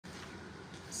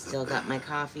Still got my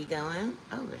coffee going.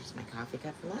 Oh, there's my coffee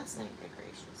cup from last night. Good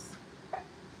gracious.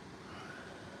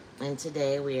 And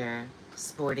today we are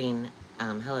sporting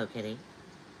Hello Kitty.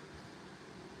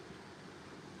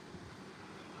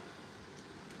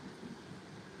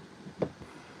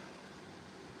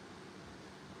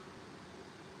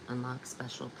 Unlock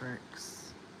special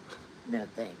perks. No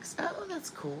thanks. Oh,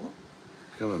 that's cool.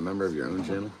 Become a member of your own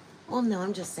channel? Well, no,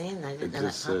 I'm just saying that I didn't know that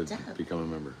popped said up. Become a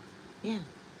member. Yeah.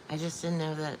 I just didn't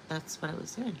know that that's what it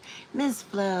was doing. Miss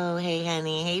Flo, hey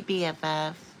honey, hey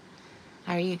BFF.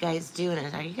 How are you guys doing?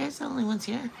 Are you guys the only ones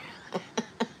here?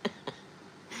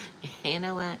 You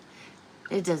know what?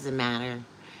 It doesn't matter.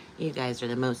 You guys are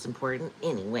the most important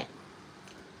anyway.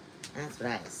 That's what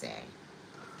I say.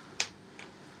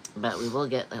 But we will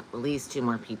get at least 2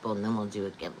 more people and then we'll do a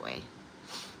giveaway.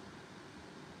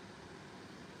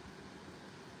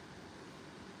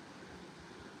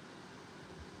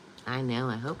 I know.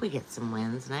 I hope we get some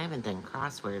wins. And I haven't done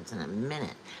crosswords in a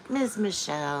minute. Miss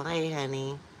Michelle, hey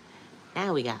honey.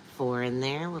 Now we got 4 in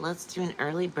there. Well, let's do an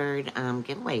early bird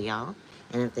giveaway, y'all.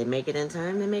 And if they make it in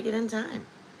time, they make it in time.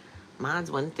 Mods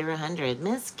 1 through 100.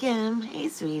 Miss Kim, hey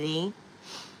sweetie.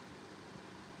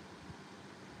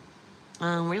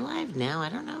 We're live now. I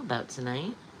don't know about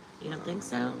tonight. You don't think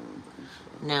so?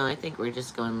 No, I think we're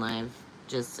just going live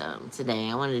just today.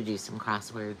 I wanted to do some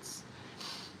crosswords.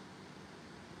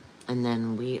 And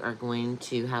then we are going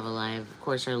to have a live, of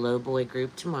course, our low boy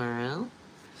group tomorrow.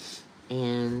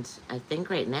 And I think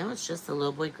right now it's just the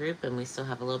low boy group, and we still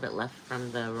have a little bit left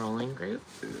from the rolling group.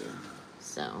 Yeah.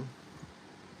 So,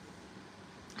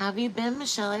 how have you been,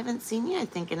 Michelle? I haven't seen you, I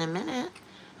think, in a minute.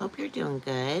 Hope you're doing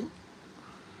good.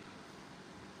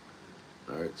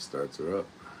 All right, starts are up.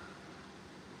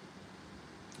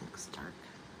 Looks dark.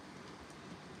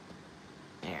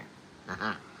 There.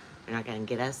 You're not going to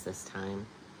get us this time.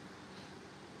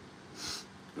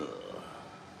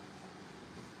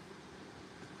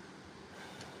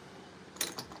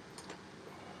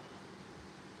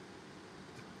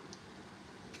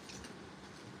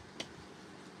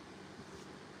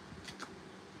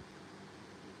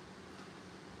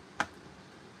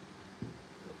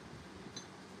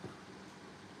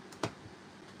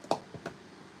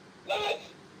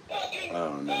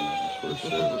 Oh no! Of course,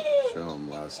 show them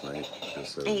last night.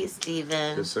 Hey,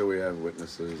 Steven. Just so we have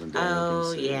witnesses and Danny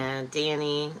oh, can see. Yeah,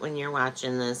 Danny, when you're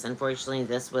watching this, unfortunately,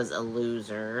 this was a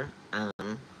loser.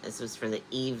 This was for the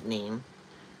evening,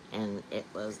 and it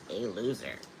was a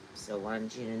loser. So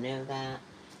wanted you to know that.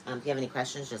 If you have any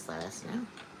questions, just let us know.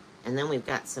 And then we've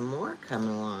got some more coming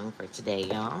along for today,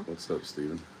 y'all. What's up,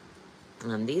 Steven?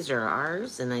 These are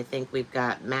ours, and I think we've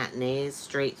got matinees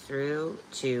straight through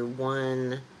to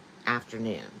 1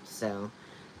 afternoon. So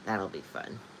that'll be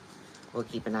fun. We'll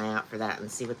keep an eye out for that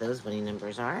and see what those winning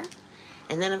numbers are.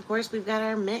 And then, of course, we've got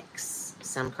our mix.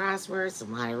 Some crosswords, some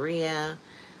lotteria.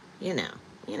 You know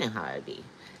how it be.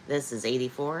 This is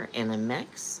 84 and a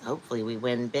mix. Hopefully we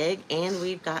win big. And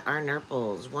we've got our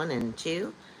Nurples, 1 and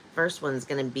 2. First one's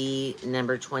going to be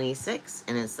number 26,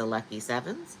 and it's the Lucky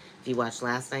Sevens. If you watched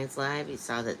last night's live, you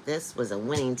saw that this was a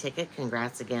winning ticket.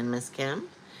 Congrats again, Miss Kim.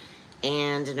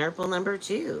 And Nurple number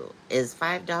 2 is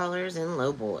 $5 in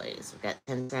Low Boys. We've got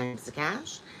 10 times the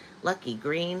cash, Lucky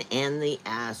Green, and the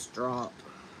Astral.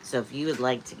 So if you would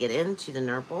like to get into the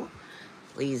Nurple,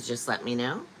 please just let me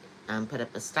know. Put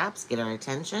up the stops, get our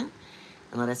attention,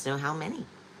 and let us know how many.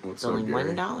 It's only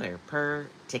 $1 per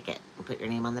ticket. Put your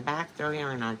name on the back, throw you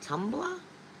in our tumbler,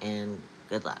 and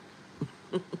good luck.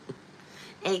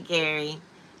 Hey, Gary.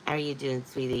 How are you doing,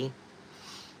 sweetie?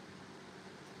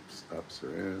 Stops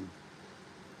are in.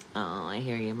 Oh, I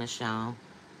hear you, Michelle.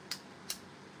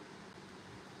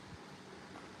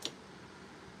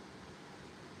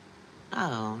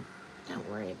 Oh, don't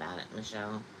worry about it,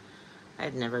 Michelle.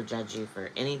 I'd never judge you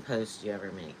for any post you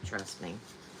ever make. Trust me.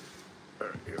 All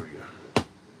right, here we go.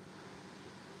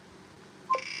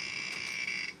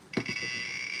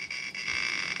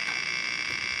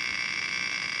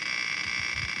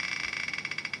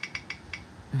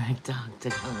 My dog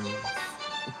does.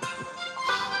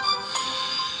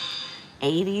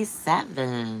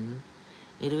 87.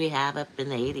 Who do we have up in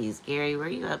the 80s? Gary, were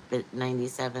you up at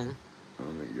 97? I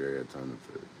don't think Gary had time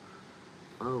to fit.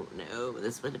 Oh, no.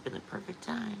 This would have been a perfect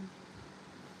time.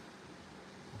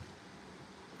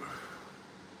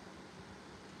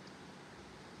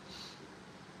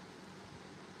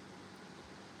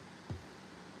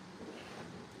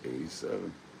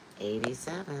 $87.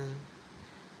 87.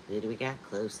 Who do we got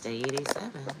close to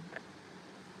 87?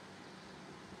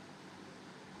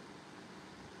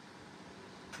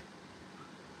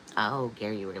 Oh,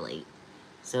 Gary, you were late.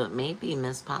 So it may be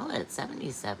Miss Paula at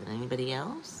 77. Anybody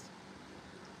else?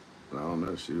 I don't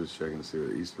know. She was checking to see what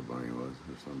the Easter Bunny was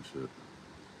or some shit.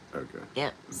 Okay.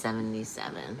 Yep,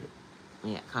 77.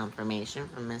 We got confirmation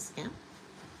from Miss Kim.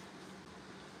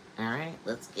 All right,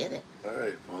 let's get it. All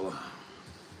right, Paula.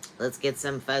 Let's get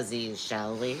some fuzzies,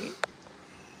 shall we?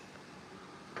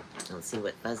 Let's see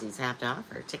what fuzzies have to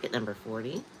offer. Ticket number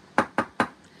 40.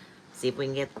 See if we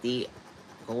can get the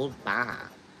gold bar.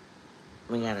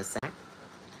 We got a sack.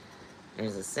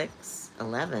 There's a 6,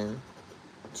 11,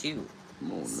 2,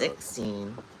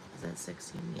 16. Is that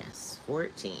 16? Yes.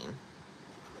 14,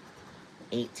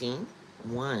 18,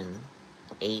 1,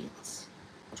 8,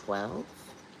 12,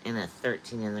 and a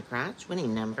 13 in the crotch.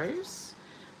 Winning numbers.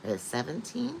 A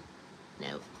 17.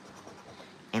 No.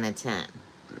 And a 10.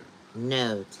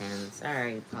 No 10.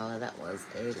 Sorry, Paula. That was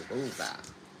a loser.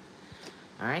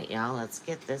 All right, y'all. Let's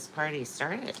get this party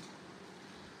started.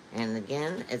 And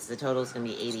again, the total's going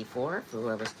to be 84 for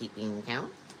whoever's keeping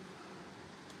count.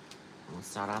 We'll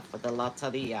start off with the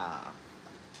Loteria.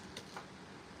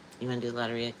 You want to do the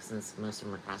Loteria since most of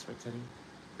them are crossword setting?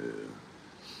 Yeah.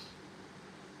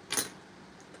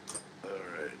 All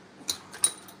right.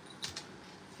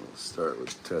 We'll start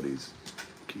with Teddy's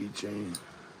keychain.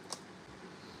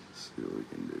 See what we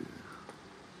can do.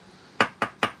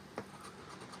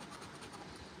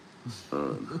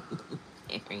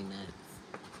 Very nice.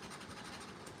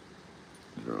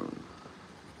 Drone.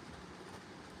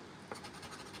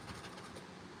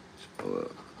 Hello.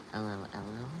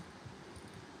 Hello.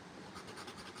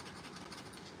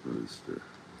 Rooster.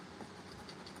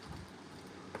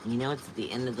 You know it's at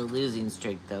the end of the losing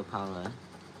streak, though, Paula.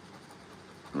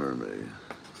 Mermaid.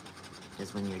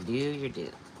 Because when you're due, you're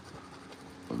due.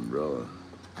 Umbrella.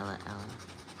 Ella.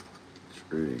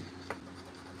 Tree.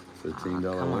 $15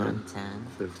 come win. on, 10.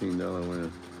 $15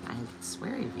 win. I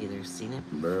swear you've either seen it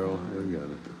before. Barrel. We got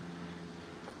it.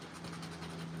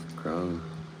 Crown.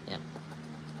 Yep.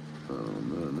 Oh, no.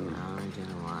 Oh, we're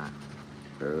doing a lot.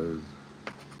 Arrows.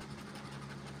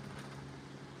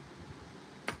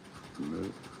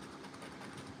 Nope.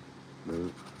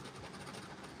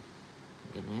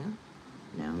 Good now?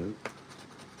 No.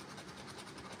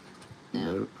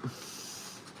 Nope.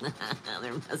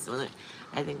 They're messing with it.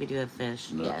 I think we do have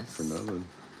fish. Not yes. for nothing.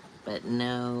 But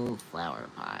no flower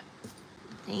pot.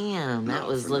 Damn, that Not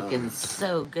was for looking nothing.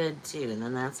 so good too. And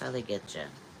then that's how they get you.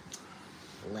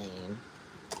 Lame.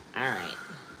 Alright.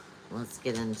 Let's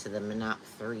get into the Monop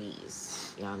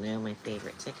 3s. Y'all know my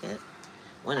favorite ticket.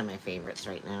 One of my favorites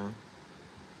right now.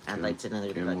 I'd like to know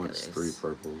the Kim book wants others. 3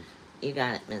 purples. You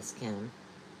got it, Miss Kim.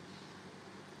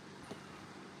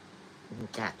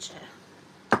 Gotcha.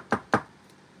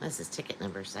 This is ticket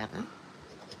number 7.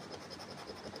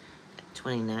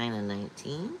 29 and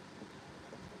 19.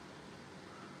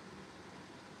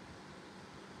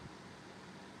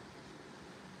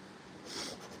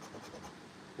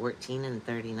 $14 and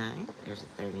 39. There's a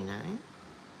 39.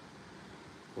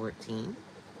 14.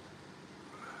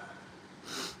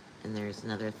 And there's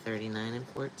another 39 and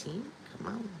 14. Come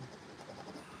on.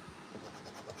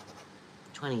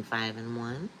 25 and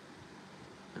 1.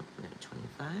 Oh, no,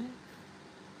 25.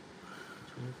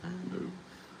 25. Nope.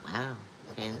 Wow.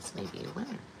 Okay, this may be a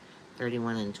winner.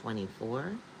 31 and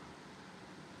 24.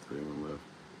 31 left.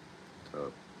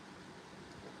 Top.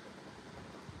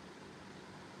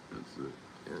 That's it.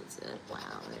 That's it.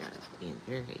 Wow, they're being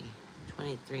very.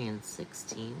 23 and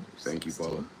 16. Thank you,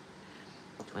 Paula.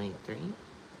 23.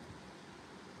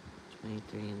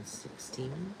 23 and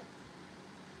 16.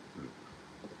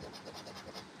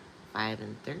 5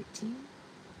 and 13.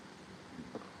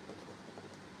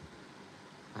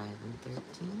 5 and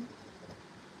 13.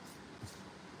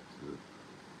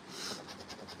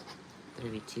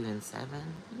 32 and 7.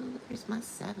 Oh, there's my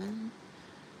 7.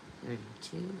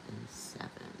 32 and 7.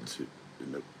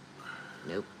 Nope.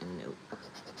 Nope and nope.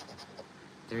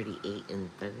 38 and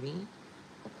 30.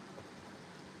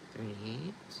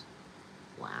 38.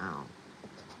 Wow.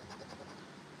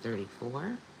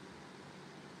 34.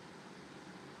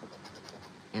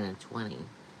 And a 20.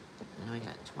 Now we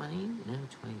got 20. No,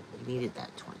 20. We needed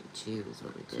that 22 is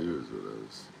what we did. 2 is what I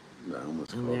was. I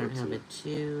almost And called we don't it have 2. a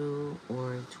 2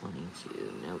 or a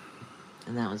 22. Nope.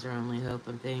 And that was our only hope,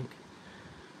 I think.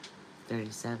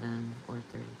 37 or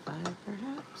 35,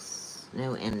 perhaps?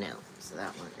 No and no. So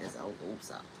that one is a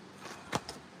loser.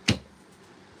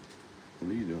 What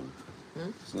are you doing?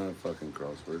 It's not a fucking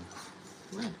crossword.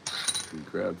 What? You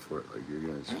grabbed for it like you're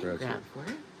gonna I scratch didn't grab it. for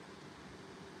it.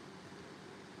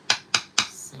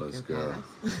 Let's go.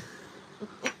 Psychopath.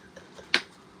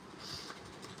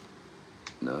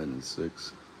 9 and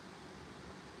 6.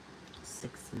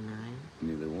 6 and 9.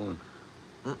 Neither one.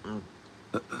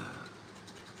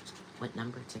 What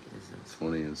number ticket is this?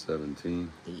 20 and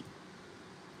 17. 8.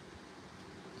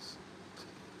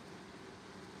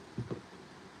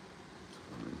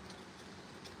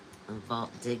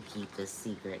 vault did keep this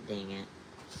secret, dang it.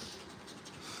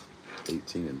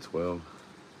 18 and 12.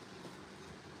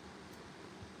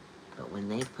 But when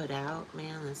they put out,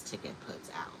 man, this ticket puts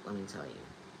out, let me tell you.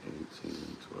 18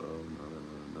 and 12.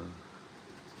 No.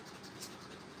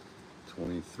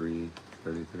 23,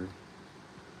 33.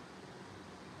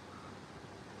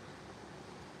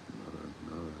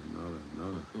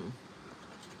 Nada.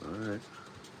 All right.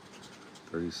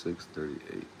 36,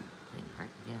 38. Ain't hard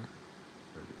to get.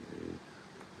 38,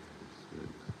 36,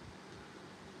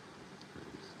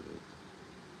 36.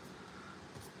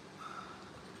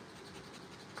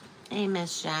 Hey,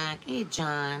 Miss Jack. Hey,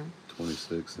 John.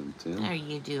 26 and 10. How are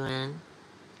you doing?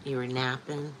 You were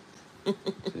napping? 10,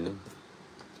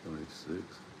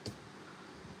 26,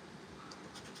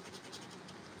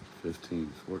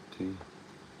 15, 14.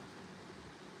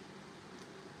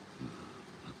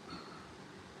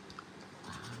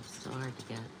 Wow, it's so hard to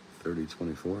get. 30,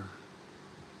 24.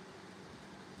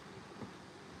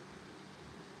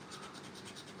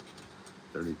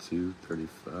 32,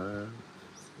 35. 32.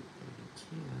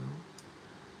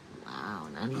 Wow,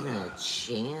 not even a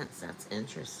chance. That's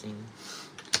interesting.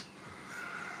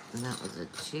 And that was a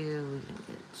 2. We didn't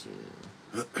get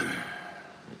a 2. A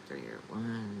 3 or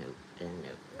 1. Nope. And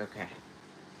nope. Okay.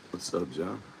 What's up,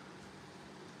 John?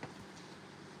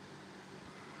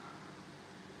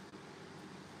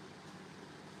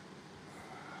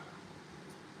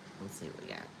 Let's see what we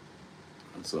got.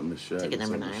 What's up, Miss Shag? Ticket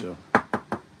What's number up, 9. Michelle?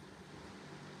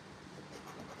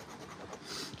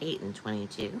 8 and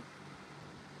 22.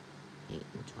 8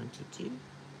 and 22.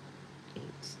 8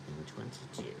 and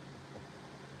 22.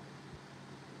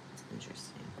 That's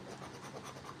interesting.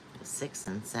 6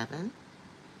 and 7.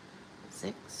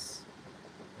 6.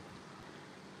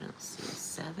 I don't see a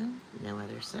 7. No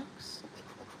other 6.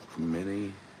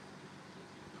 Mini.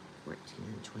 14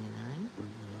 and 29. Oh,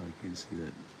 I can see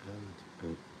that.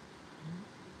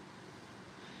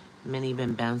 Many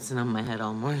been bouncing on my head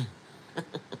all morning.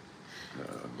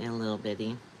 And a little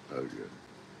bitty. Oh, good.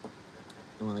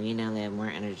 Well, you know they have more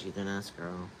energy than us,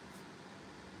 girl.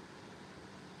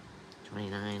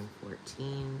 29,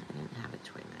 14. I didn't have a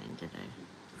 29, did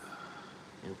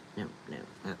I? Nope.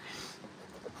 Okay.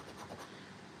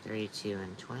 32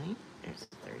 and 20. There's a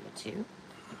 32.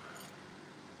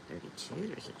 32,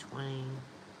 there's a 20.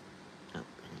 Oh, I didn't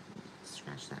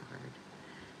scratch that hard.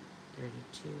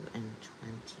 32 and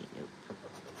 20. Nope.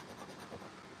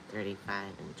 35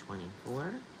 and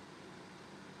 24.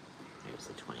 There's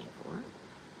a 24.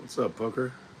 What's up,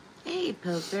 Poker? Hey,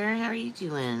 Poker, how are you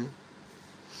doing?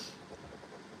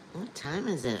 What time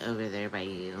is it over there by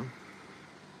you?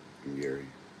 Gary.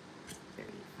 35.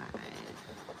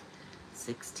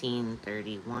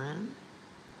 1631.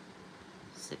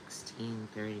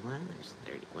 1631. There's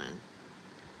 31.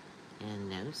 And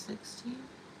no 16.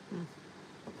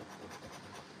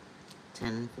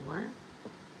 10 4.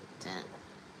 10.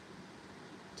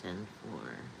 10 4.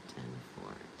 10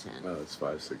 4. 10. Oh, it's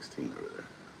 516 over there.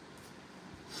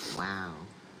 Wow.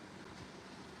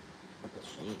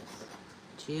 Jeez.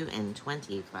 2 and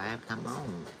 25. Come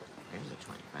on. There's a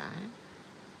 25.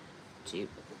 2.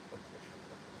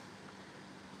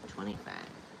 25.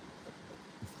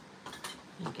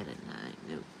 You get a 9.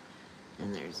 Nope.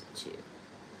 And there's a 2.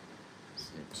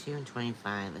 So 2 and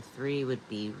 25. A 3 would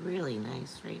be really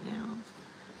nice right now.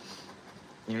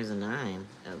 There's a 9.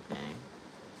 Okay.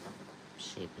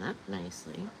 Shaping up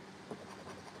nicely.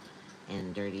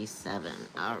 And dirty 7.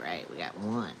 Alright, we got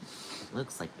 1.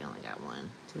 Looks like we only got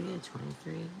 1. Did we get a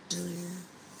 23 earlier?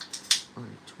 Or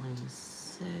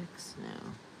 26? No.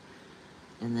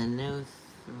 And then no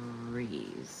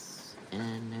 3s.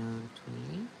 And no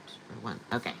 28 or 1.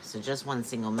 Okay, so just one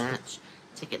single match.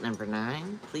 Ticket number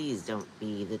 9. Please don't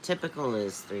be, the typical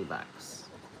is $3.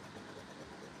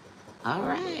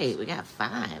 Alright, we got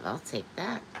 5. I'll take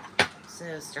that.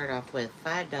 So start off with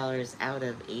 $5 out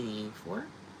of 84.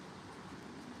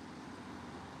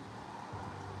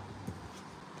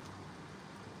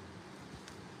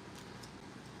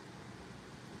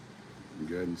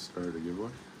 Go ahead and start a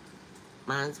giveaway.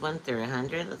 Mine's 1 through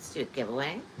 100. Let's do a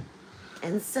giveaway.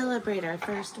 And celebrate our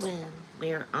first win.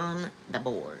 We're on the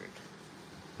board.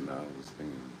 No, I was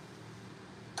thinking.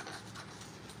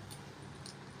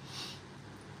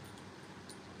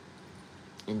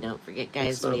 And don't forget,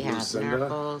 guys, What's up, we have Lucinda?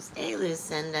 Nurples. Hey,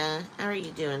 Lucinda. How are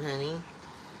you doing, honey?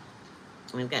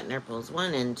 We've got Nurples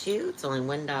 1 and 2. It's only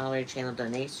 $1 channel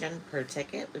donation per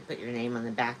ticket. We put your name on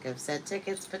the back of said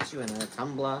tickets, put you in a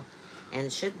tumbler. And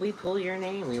should we pull your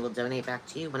name, we will donate back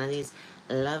to you one of these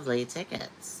lovely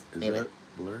tickets. Is Maybe. that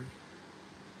blurry?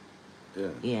 Yeah.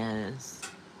 Yes.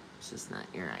 It's just not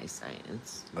your eyesight.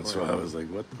 It's That's blurry. why I was like,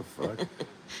 what the fuck?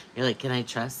 You're like, can I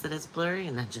trust that it's blurry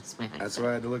and not just my eyesight? That's why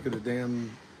I had to look at the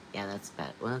damn... Yeah, that's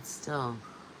bad. Well, it's still...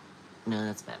 No,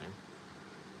 that's better.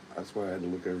 That's why I had to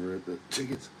look over at the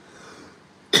tickets.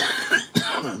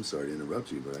 I'm sorry to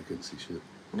interrupt you, but I couldn't see shit.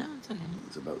 No, it's okay.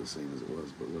 It's about the same as it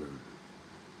was, but whatever.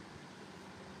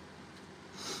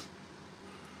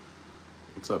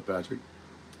 What's up, Patrick?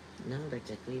 No,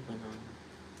 Dr. Cleveland on.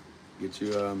 Get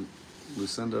you,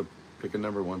 Lucinda, pick a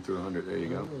number 1 through 100. There you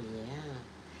go. Oh, yeah.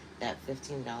 That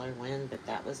 $15 win, but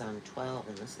that was on 12,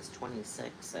 and this is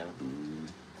 26, so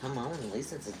come on. At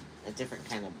least it's a different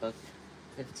kind of book.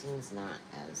 15's not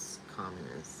as common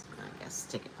as, I guess,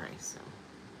 ticket price, so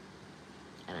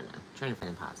I don't know. Trying to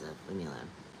find positive. Leave me alone.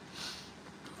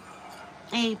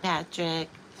 Hey, Patrick.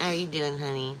 How are you doing,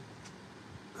 honey?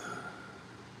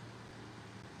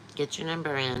 Get your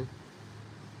number in.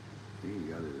 He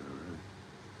got it in already.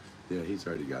 Yeah, he's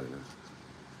already got it in.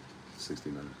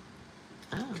 69.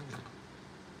 Oh.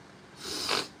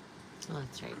 Oh,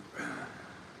 that's right.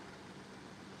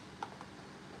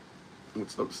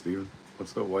 What's up, Steven?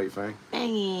 What's up, White Fang?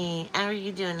 Hey, how are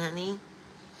you doing, honey?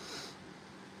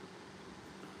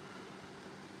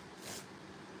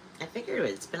 I figured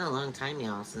it's been a long time,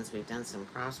 y'all, since we've done some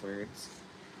crosswords.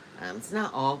 It's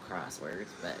not all crosswords,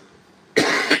 but...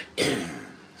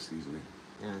 Excuse me.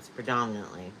 No, it's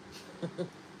predominantly.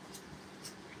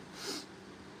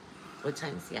 What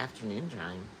time's the afternoon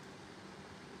drawing?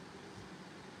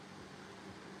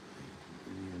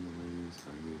 Any of the ladies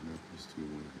I gave numbers to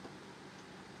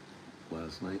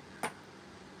last night?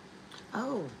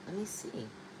 Oh, let me see.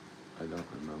 I don't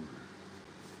remember.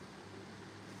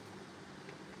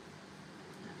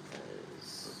 That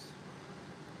was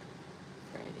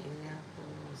Friday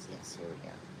apples. Yes, here we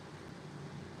go.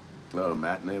 Oh,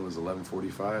 matinee was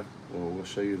 11:45. Well, we'll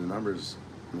show you the numbers,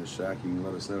 Miss Shack. You can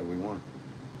let us know what we want.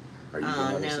 Are you gonna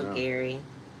Oh, let us no, know? Gary.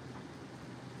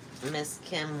 Miss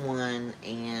Kim won,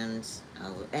 and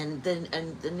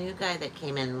the new guy that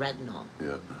came in, Rednall,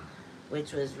 Yeah.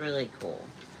 which was really cool.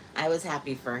 I was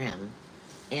happy for him.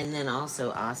 And then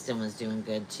also Austin was doing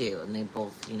good too, and they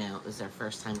both, you know, it was their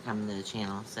first time coming to the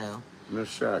channel, so Miss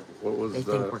Shack, what was they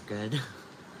think we're good.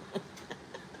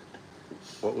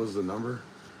 what was the number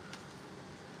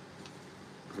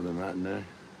for the matinee?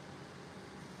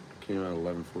 Came out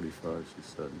 11:45. She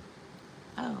said.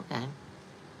 Oh, okay.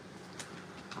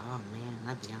 Oh man,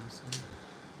 that'd be awesome.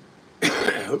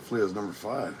 Hopefully it was number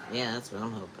 5. Yeah, that's what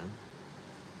I'm hoping.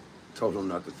 Told them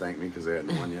not to thank me because they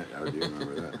hadn't won yet. I do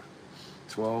remember that.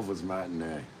 12 was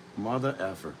matinee. Mother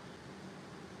effer.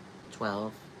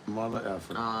 12. Mother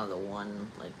effer. Oh, the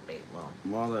one, like, well,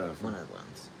 Mother effer. one of the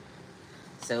ones.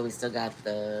 So we still got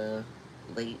the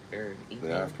late or evening?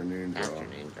 The afternoon draw.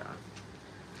 Afternoon draw.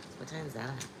 What time is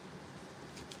that?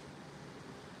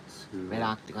 2 Red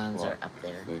octagons are o'clock, up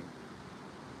there.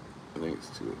 I think it's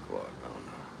 2 o'clock. I don't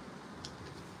know.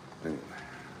 Anyway.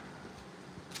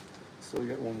 So we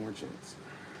got one more chance.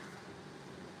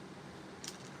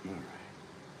 All right.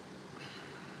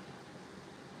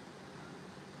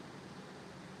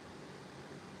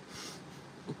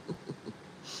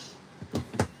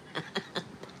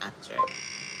 That's right.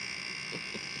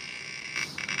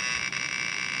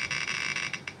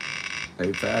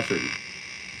 Hey, Patrick.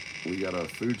 We got a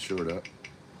food short up.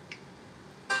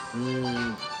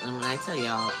 And when I tell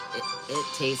y'all, it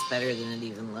tastes better than it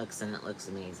even looks, and it looks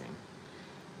amazing.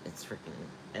 It's freaking,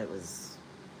 it was,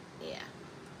 yeah.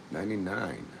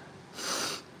 99.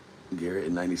 Garrett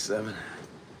at 97.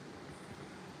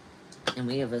 And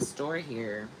we have a store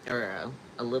here, or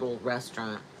a little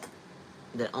restaurant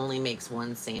that only makes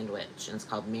one sandwich, and it's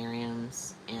called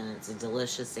Miriam's, and it's a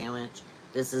delicious sandwich.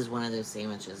 This is one of those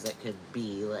sandwiches that could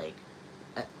be like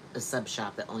a sub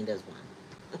shop that only does one.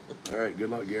 All right, good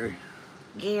luck, Gary.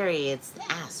 Gary, it's the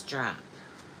ass drop.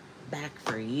 Back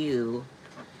for you.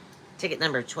 Ticket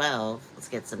number 12. Let's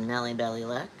get some Nelly Belly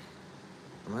luck.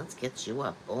 And let's get you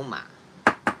up. Oh my.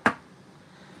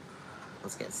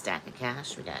 Let's get a stack of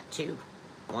cash. We got 2,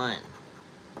 1,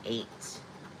 8,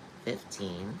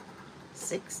 15,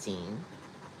 16,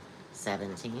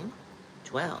 17,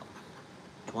 12,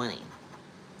 20,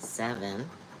 7,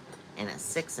 and a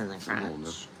 6 in the Come on,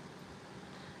 crotch.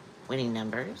 Winning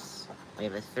numbers. We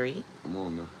have a 3. Come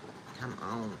on now. Come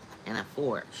on. And a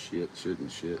 4. Shit, shit.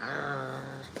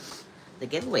 The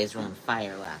giveaways were on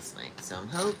fire last night, so I'm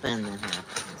hoping that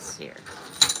happens here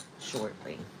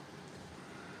shortly.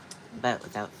 But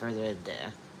without further ado,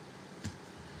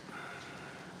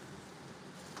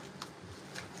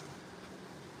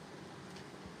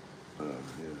 Yeah.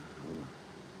 Hold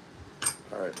on.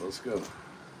 All right, let's go.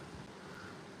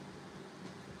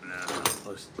 Now,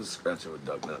 Let's scratch it with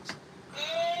duck nuts.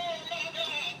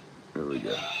 Here we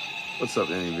go. What's up,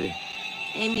 Annie B?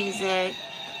 Hey, music.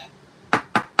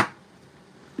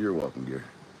 You're welcome, Gear.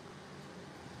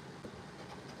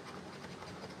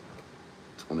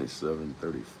 27,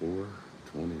 34,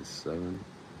 27,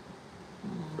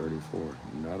 34.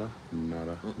 Nada,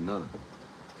 nada, nada.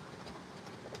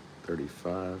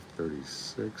 35,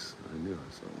 36. I knew I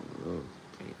saw one of those.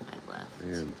 35 left.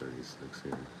 And 36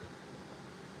 here.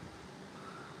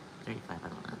 35, I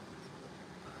don't know.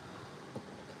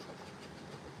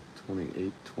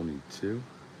 28, 22.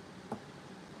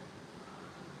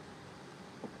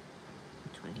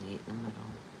 28 in the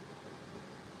middle.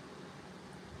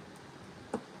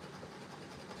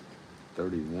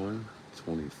 31,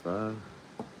 25.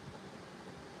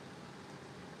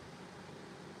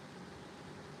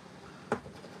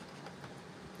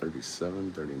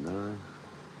 37, 39,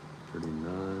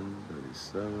 39,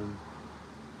 37.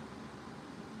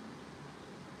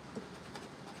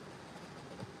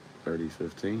 30,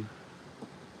 15.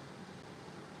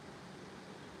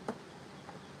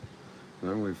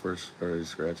 Remember when we first started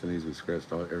scratching these, we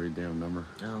scratched every damn number?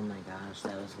 Oh my gosh,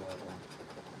 that was horrible.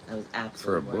 That was For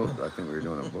a absolutely book, horrible. I think we were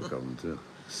doing a book of them too.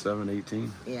 7,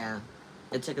 18. Yeah.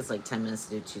 It took us like 10 minutes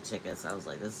to do 2 tickets. I was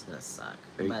like, this is going to suck.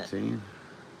 18. But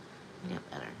we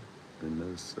got better. And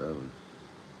no 7.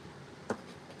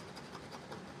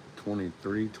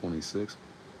 23, 26.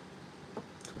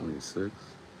 26.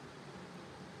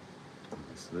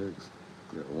 26.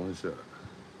 Got one shot.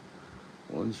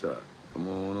 One shot. Come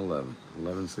on, 11.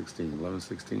 11, 16. 11,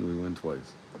 16, we win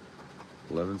twice.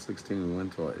 11, 16, we win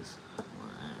twice.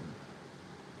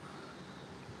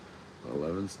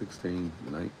 11, 16,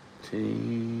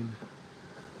 19.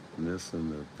 Missing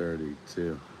the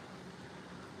 32.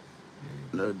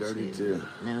 No 32.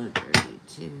 No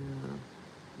 32.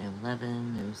 No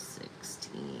 11. No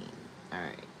 16.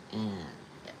 Alright. And,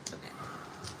 yeah, okay.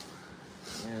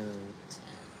 No 10.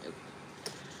 Nope.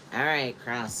 Alright,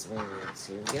 crosswords.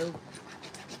 Here we go.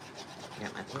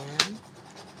 Got my pen.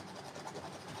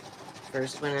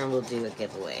 First winner will do a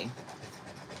giveaway.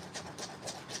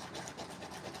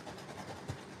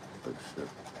 Oh, shit.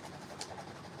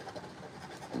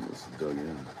 Almost dug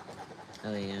in.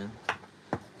 Oh, yeah.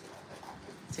 I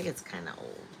think it's kind of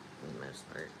old for the most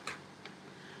part.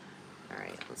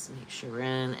 Alright, let's make sure we're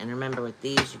in. And remember, with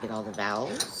these, you get all the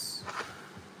vowels.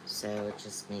 So it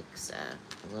just makes a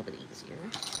little bit easier.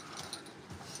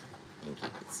 I think you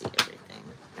can see everything.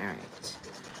 Alright.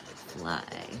 Fly.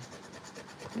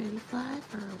 Ready, fly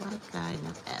for a white guy,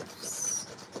 no F's.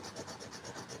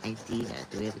 Idea.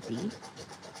 Do we have a D?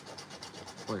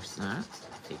 Of course not.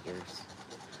 Figures.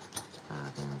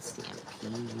 Toboggan,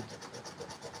 stampede.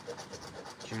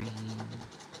 Drain.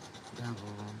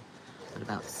 Double. What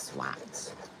about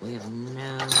SWAT? We have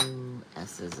no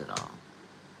S's at all.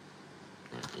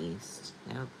 No East.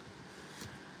 Nope.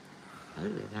 Oh,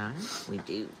 do we got it? We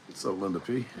do. What's up, Linda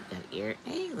P? We got ear.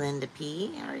 Hey, Linda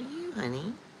P. How are you,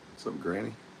 honey? What's up,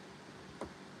 Granny?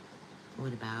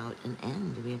 What about an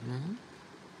N? Do we have an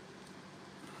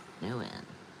N? No N.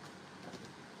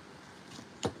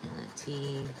 And a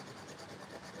T.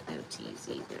 No T's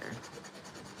either.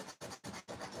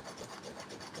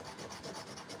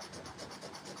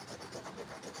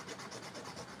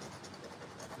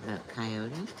 What about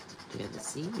coyote? Do we have a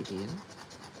C? We do.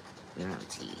 We don't have a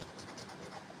T.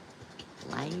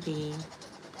 Lady.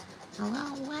 Hello,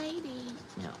 lady.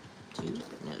 No. Two.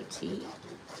 No T.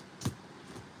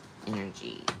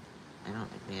 Energy. I don't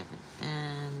think we have an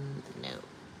N. No.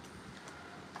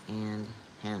 And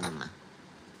hem.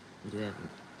 We do have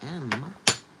an M.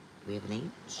 Do we have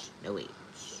an H? No H.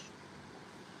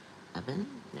 Oven?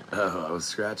 No H. Oh, I was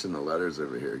scratching the letters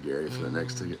over here, Gary, for the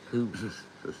next ticket. Who?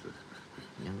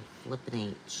 No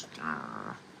flippin' H.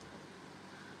 Ah.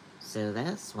 So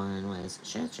this one was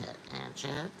Chet and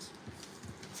Chet.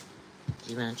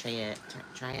 Do you want to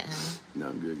try it, honey? No,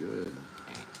 I'm good, good.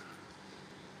 Alright.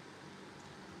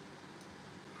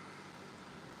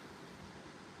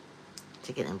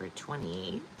 Ticket number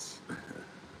 28.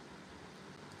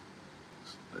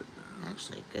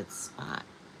 Actually, a good spot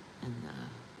in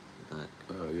the book.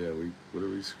 Oh, yeah, what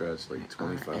did we scratch? Like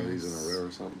 25 of these in a row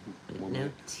or something? No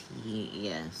T,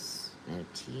 yes. No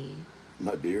T.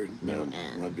 My beard? No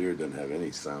N. My beard doesn't have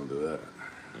any sound to that.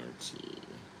 No T.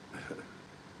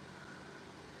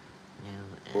 No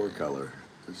N. Or color.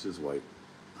 It's just white.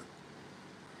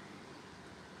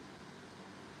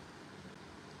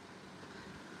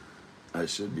 I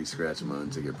should be scratching my own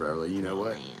ticket probably. You know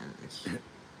what?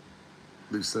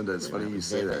 Lucinda, it's funny you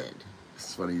say that.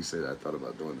 It's funny you say that. I thought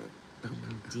about doing that.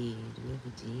 D. Do we have a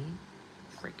D?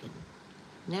 Freaking.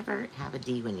 Never have a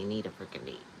D when you need a freaking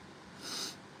D.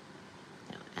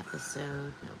 No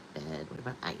episode, no bed. What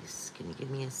about ice? Can you give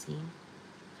me a scene?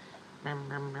 No.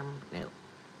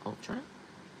 Ultra?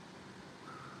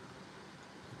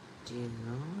 I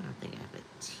don't think I have a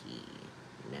T.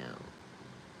 No.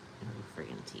 No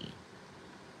friggin' T.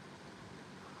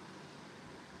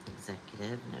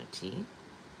 Executive, no T.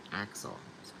 Axel.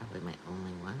 It's probably my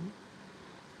only one.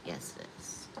 Yes, it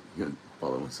is.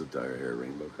 Paula wants to dye her hair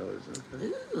rainbow colors.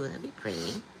 Okay. Ooh, that'd be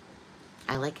pretty.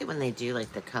 I like it when they do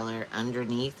like the color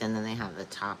underneath and then they have the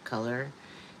top color.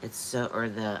 It's so, or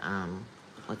the,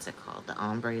 what's it called? The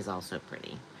ombre is also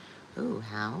pretty. Ooh,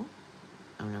 how?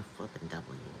 Oh no, flipping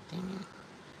W. Dang it.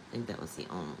 I think that was the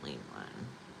only one.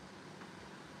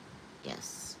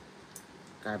 Yes.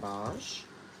 Garbage.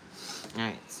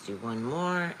 Alright, let's do one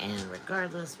more, and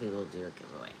regardless, we will do a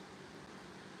giveaway.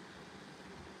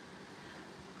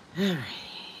 Alright.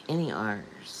 Any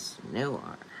R's? No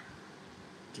R.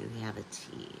 Do we have a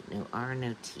T? No R,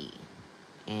 no T.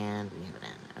 And we have an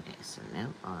N. Okay, so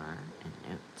no R and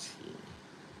no T.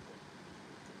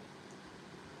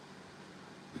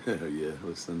 Yeah,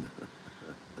 listen.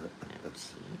 No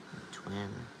T. Twin.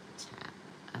 Tap.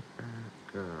 Upper.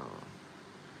 Girl.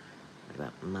 What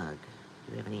about mug?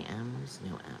 Do we have any M's?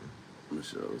 No M.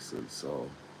 Michelle said Saul.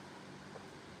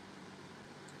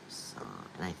 Saw.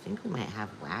 And I think we might have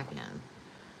wagon.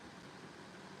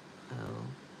 O.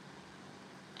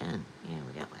 N. Yeah,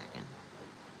 we got wagon.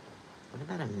 What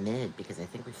about a mid? Because I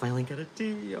think we finally got a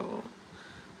D, y'all.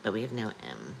 But we have no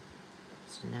M.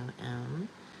 So no M.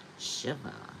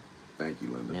 Shiva. Thank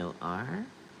you, Linda. No R.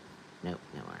 Nope,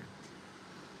 no R.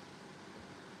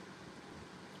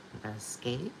 What about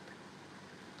escape?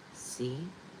 C.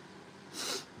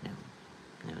 No.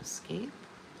 No escape.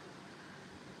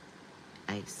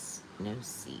 Ice. No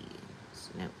C. So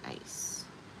no ice.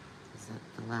 Is that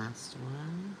the last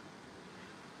one?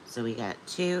 So we got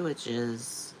 2, which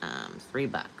is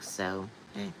 $3. So,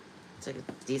 hey, it's like a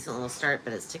decent little start,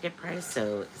 but it's ticket price,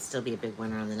 so it could still be a big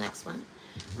winner on the next one.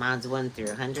 Mods 1 through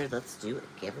 100. Let's do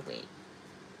a giveaway.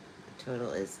 The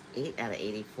total is 8 out of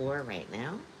 84 right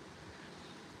now.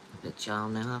 But y'all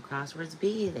know how crosswords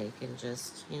be. They can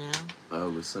just, you know. Oh,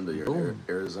 Lucinda, you're Boom. in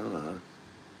Arizona, huh?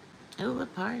 Oh,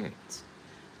 what part?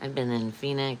 I've been in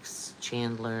Phoenix,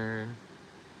 Chandler.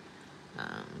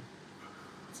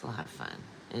 It's a lot of fun.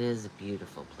 It is a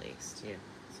beautiful place, too.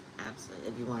 It's absolutely.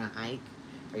 If you want to hike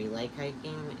or you like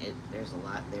hiking, there's a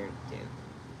lot there to do.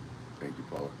 Thank you,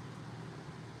 Paula.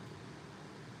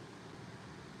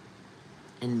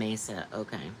 In Mesa,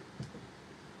 okay.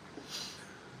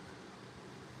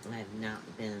 I've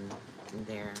not been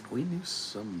there. We knew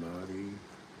somebody.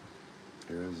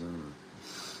 Arizona.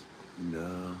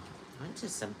 No. I went to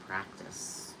some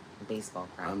practice, baseball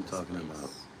practice. I'm talking place.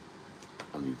 about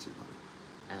on YouTube.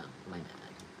 Oh, my bad.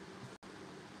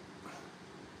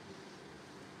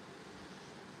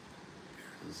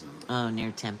 Arizona. Oh,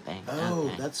 near Tempe. Oh,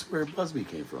 okay. that's where Busby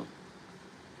came from.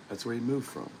 That's where he moved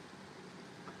from.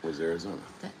 Was Arizona.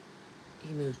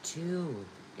 He moved to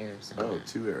Arizona. Oh,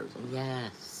 to Arizona.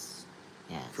 Yes.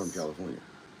 Yes. From California.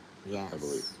 Yes. I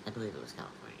believe. I believe it was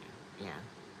California. Yeah.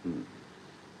 Hmm.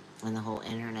 And the whole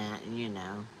internet, you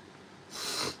know.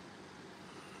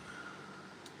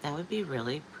 That would be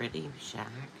really pretty, Shaq.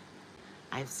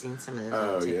 I've seen some of those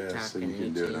on TikTok yeah, so you and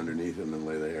can YouTube. do it underneath and then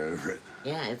lay the hair over it.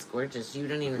 Yeah, it's gorgeous. You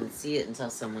don't even see it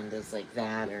until someone does like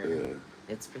that, or Yeah.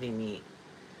 it's pretty neat.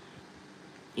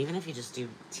 Even if you just do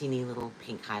teeny little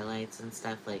pink highlights and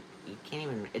stuff, like you can't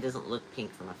even. It doesn't look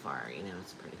pink from afar. You know,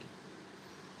 it's pretty.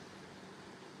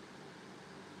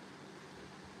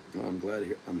 Well, I'm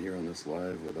glad I'm here on this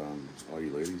live with all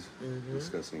you ladies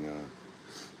discussing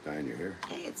dyeing your hair.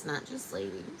 Hey, it's not just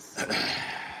ladies.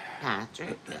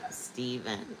 Patrick,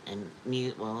 Steven, and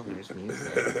mute. Well, there's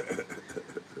music.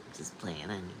 Just playing,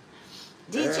 I mean.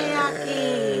 DJ Aki!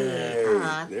 Hey,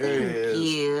 Aw, there thank he is.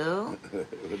 you.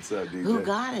 What's up, DJ? Who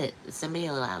got it? Did somebody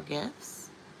allow gifts?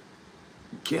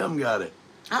 Kim got it.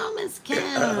 Oh, Miss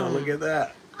Kim. Look at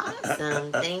that.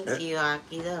 Awesome. Thank you,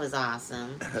 Aki. That was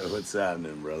awesome. What's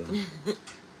happening, brother?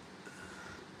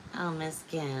 Oh, Miss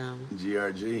Kim.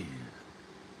 GRG.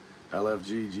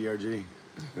 LFG, GRG.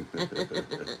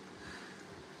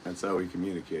 That's how we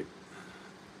communicate.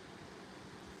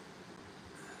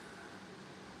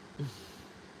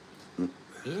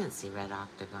 You didn't see red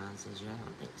octagons, did you? I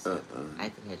don't think so. I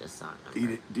think I just saw a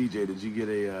number. DJ, did you get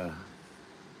a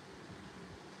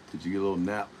little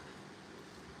nap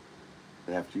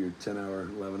after your 10-hour,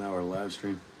 11-hour live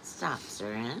stream? Stop,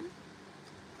 Seren.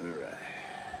 All right.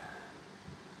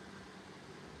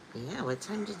 Yeah, what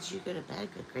time did you go to bed?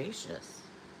 Good gracious.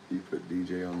 You put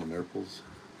DJ on the Nurples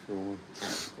for one?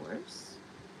 Of course.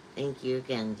 Thank you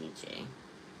again, DJ.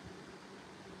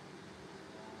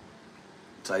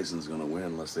 Tyson's gonna win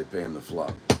unless they pay him the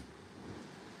flop.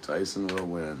 Tyson will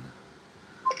win.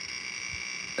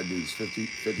 That dude's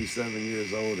 57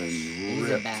 years old and He's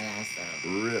ripped. a badass,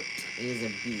 though. Ripped. He's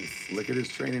a beast. Look at his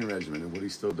training regimen and what he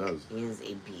still does. He is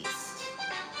a beast.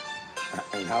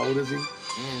 And how old is he? And,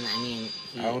 I mean,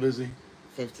 How old is he?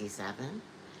 57.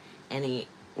 And he...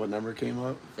 What number came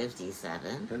up?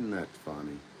 57. Isn't that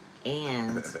funny?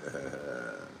 And...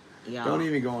 y'all... Don't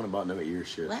even go on about no ear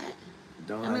shit. What?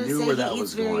 Don't. I'm I gonna knew say where he that eats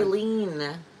was very going. lean.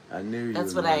 I knew you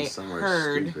That's were what going I somewhere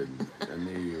heard. stupid. I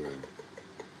knew you were.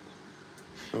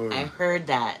 I heard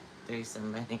that through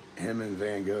somebody. Him and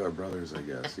Van Gogh are brothers, I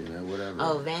guess. You know, whatever.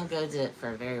 Oh, Van Gogh did it for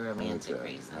a very romantic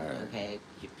Okay, reason. all right. Okay,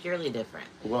 purely different.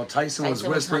 Well, Tyson was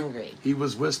whispering. hungry. He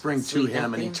was whispering to Sweet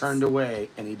him, and he nothings. turned away,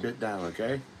 and he bit down.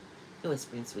 Okay. He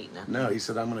whispering sweet nothing. No, he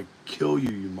said, "I'm gonna kill you,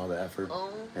 you mother effer."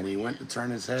 Oh. And he went to turn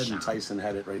his head, and Shut. Tyson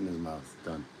had it right in his mouth.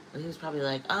 Done. Well, he was probably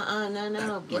like,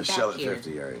 no, get Michelle back at here.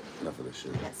 50. All right, enough of this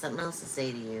shit. I got something else to say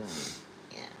to you. And,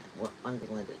 yeah, one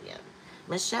thing led to the other.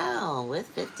 Michelle with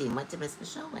 50. What did Miss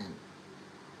Michelle win?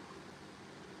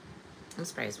 I'm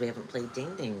surprised we haven't played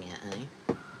Ding Ding yet, honey.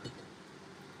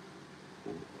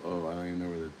 Oh, I don't even know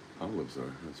where the envelopes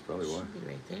are. That's probably why. Should be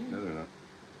right there. No, they're not.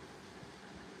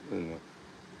 No, they're not.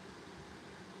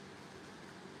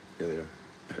 Yeah, they are.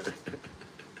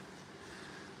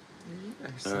 You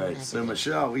are so All right, negative. so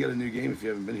Michelle, we got a new game if you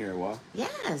haven't been here a while.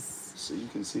 Yes. So you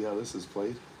can see how this is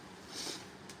played.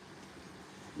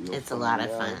 You'll It's a lot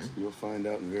find of out- fun. You'll find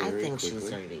out very, I very think quickly.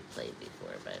 she's already played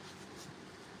before, but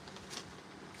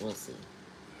we'll see.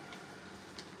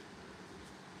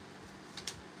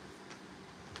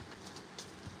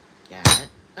 Got it.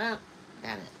 Oh,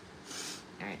 got it.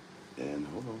 All right. And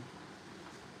hold on.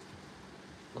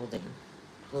 Holding.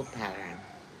 Hold pattern.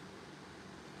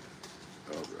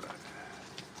 All right.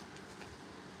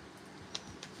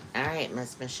 All right,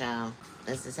 Miss Michelle.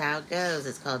 This is how it goes.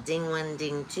 It's called Ding 1,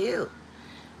 Ding 2.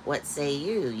 What say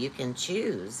you? You can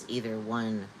choose either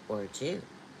 1 or 2.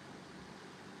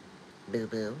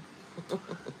 Boo-boo.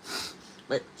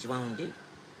 What you want to do?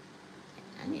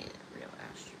 I need a real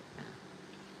ashtray.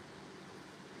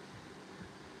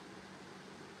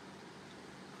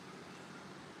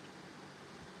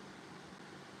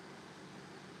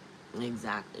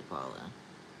 Exactly, Paula.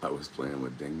 I was playing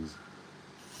with dings.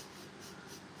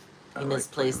 You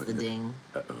misplaced the ding.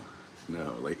 Uh-oh.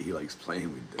 No, like he likes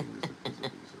playing with dings.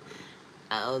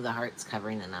 Oh, the heart's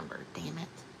covering the number. Damn it.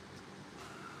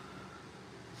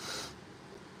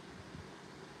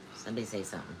 Somebody say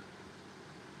something.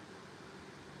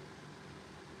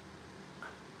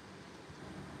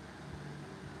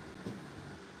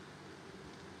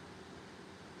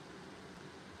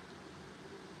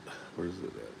 Where's it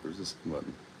at? Where's this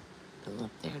button? Oh,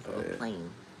 up there, the Oh, little yeah. plane.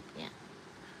 Yeah.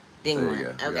 Ding There 1. you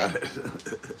go. Okay. Got it.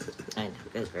 I know.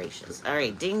 Good gracious. All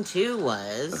right. Ding 2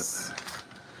 was...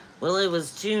 Well, it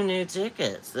was 2 new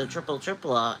tickets. The triple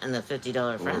and the $50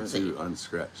 Well, frenzy. 2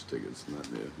 unscratched tickets,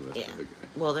 not new. But Yeah. Okay.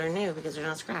 Well, they're new because they're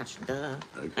not scratched. Duh.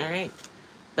 Okay. All right.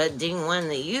 But Ding 1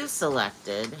 that you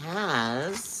selected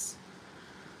has...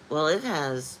 Well, it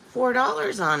has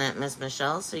 $4 on it, Miss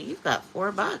Michelle. So you've got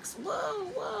 $4. Whoa,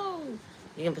 whoa.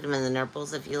 You can put them in the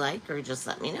nurples if you like, or just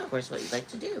let me know, of course, what you'd like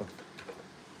to do.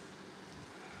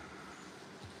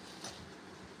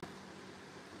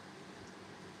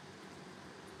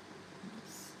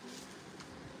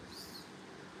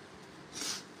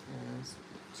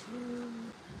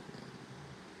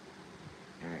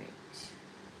 All right.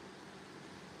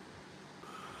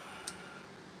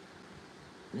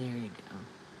 There you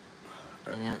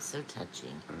go. I know it's so touchy.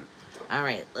 All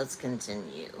right, let's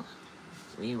continue.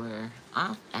 We were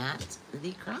off at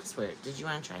the crossword. Did you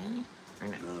want to try any? Or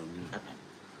no? No, I'm good. Okay.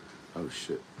 Oh,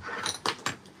 shit.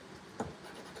 I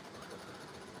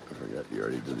forgot you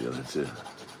already did the other 2.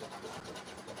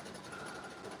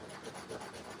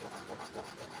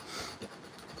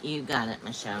 You got it,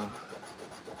 Michelle.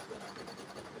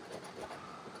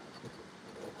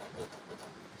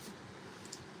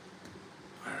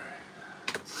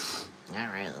 All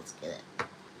right, let's get it.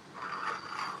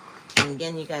 And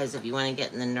again, you guys, if you want to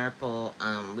get in the Nurple,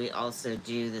 we also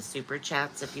do the super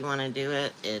chats if you want to do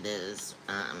it. It is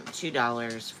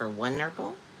 $2 for 1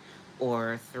 Nurple,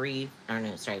 or 5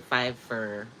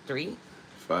 for 3.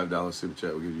 $5 super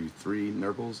chat will give you 3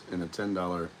 nurples, and a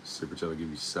 $10 super chat will give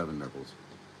you 7 nurples.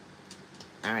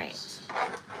 All right.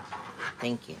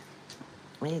 Thank you.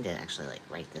 We need to actually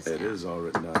write this down. It is all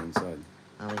written down inside.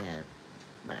 Oh, we got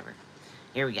whatever.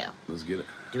 Here we go. Let's get it.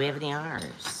 Do we have any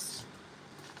R's?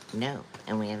 No.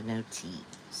 And we have no T.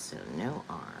 So no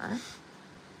R,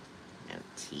 no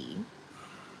T.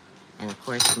 And of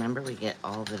course, remember we get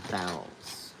all the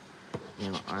vowels.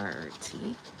 No R or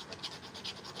T.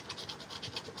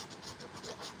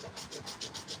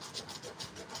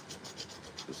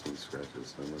 Just some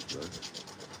scratches so much better.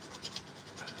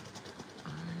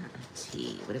 R or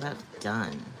T. What about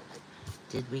done?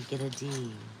 Did we get a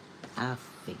D?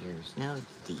 Figures. No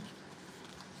D.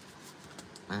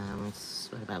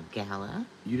 What about gala?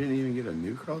 You didn't even get a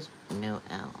new crossword? No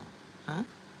L. Huh?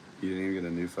 You didn't even get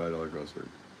a new $5 crossword?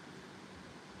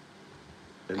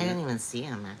 I didn't even see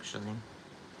him, actually.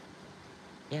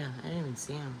 Yeah, I didn't even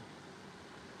see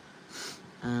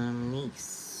him.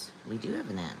 Niece. We do have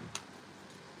an N.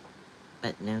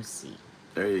 But no C.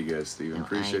 There you go, Steven. No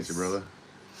Appreciate ice. you, brother.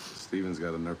 Steven's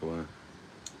got a nurple eye.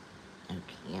 No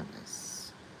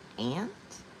canvas. And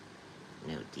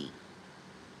no D.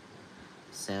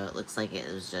 So it looks like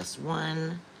it was just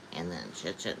one, and then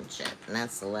chit, and chit. And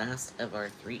that's the last of our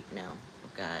three. No,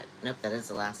 we've got, nope, that is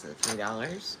the last of the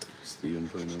 $3. Steven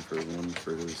putting in for one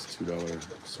for his $2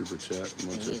 super chat.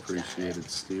 Much You appreciated,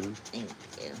 Steven. Thank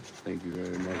you. Thank you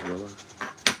very much, brother.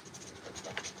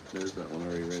 There's that one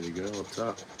already ready to go up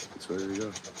top. It's ready to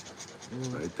go.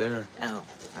 Right there. Oh,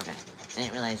 okay. I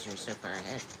didn't realize you were so far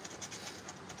ahead.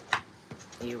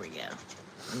 Here we go.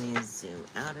 Let me zoom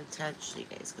out a touch so you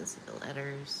guys can see the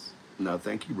letters. No,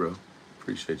 thank you, bro.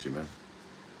 Appreciate you, man.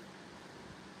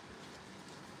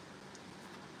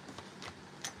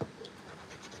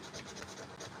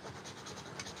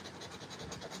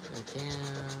 Go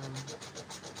down.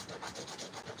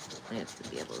 We have to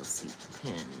be able to see the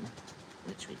pin,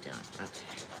 which we don't.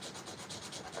 Okay.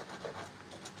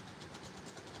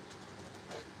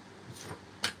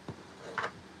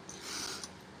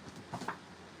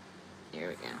 There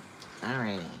we go.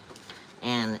 Alrighty.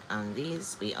 And on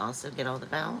these, we also get all the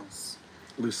vowels.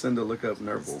 Lucinda, look up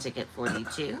Nurple. Ticket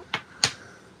 42.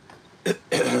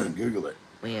 Google it.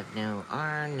 We have no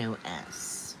R, no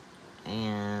S.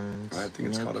 And I think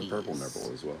it's no called B's. a purple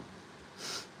Nurple as well.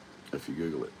 If you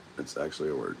Google it, it's actually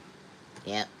a word.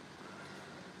 Yep.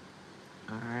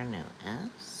 R, no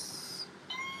S.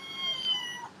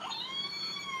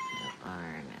 No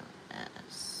R, no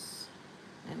S.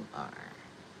 No R.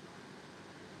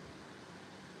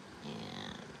 And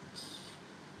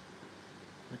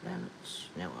what about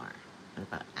no R? What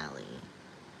about Allie?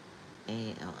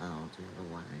 A-L-L. Do we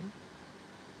have a Y?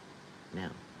 No,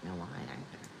 no Y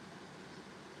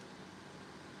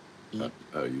either. Eep.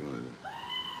 Oh, you wanted to...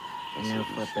 No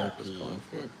flippin' P.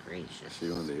 Good gracious. She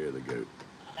wanted to hear the goat.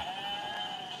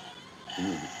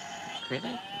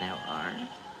 Critic? No R.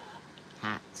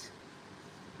 Hat.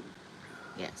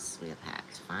 Yes, we have hat.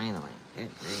 Finally.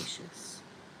 Good gracious.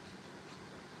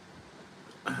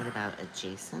 What about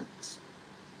adjacent?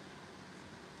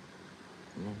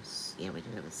 No, yeah, we do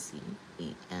have a C.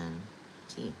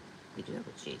 E-N-T. We do have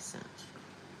adjacent.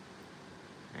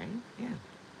 Right? Yeah.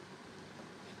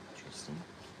 Interesting.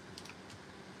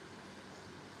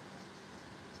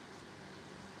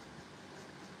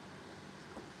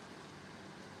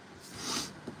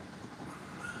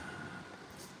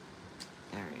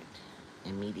 Alright.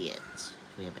 Immediate.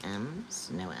 We have M's.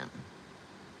 No M.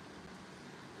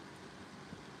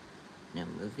 No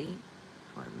movie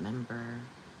or member.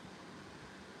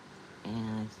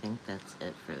 And I think that's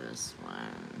it for this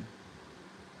one.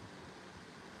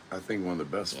 I think one of the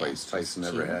best Yeah, fights it's Tyson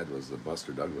just ever two. had was the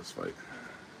Buster Douglas fight.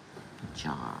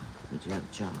 Jaw. We do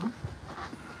have jaw.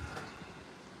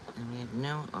 And we have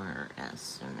no R or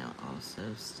S, so no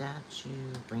also statue,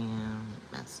 ram,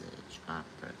 message,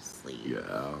 opera, sleeve,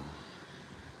 Yeah.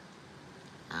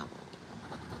 owl.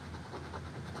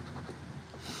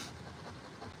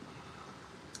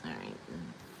 Alright,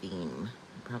 theme.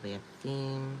 Probably have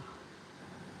theme.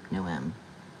 No M.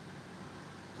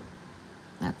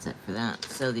 That's it for that.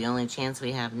 So the only chance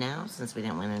we have now, since we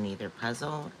didn't win on either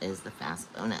puzzle, is the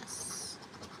fast bonus.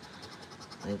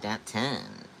 We've got 10.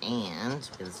 And,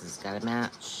 because this has got to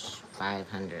match,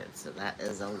 500. So that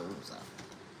is a loser.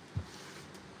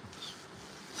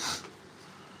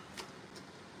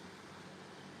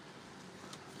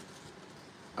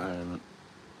 I haven't.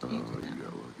 Oh, You you do that.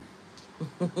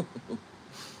 got lucky.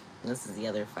 This is the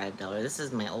other $5. This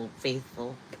is my old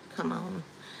faithful. Come on.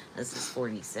 This is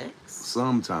 46.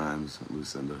 Sometimes,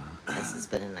 Lucinda. This has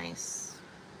been a nice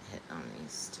hit on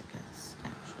these tickets,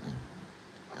 actually.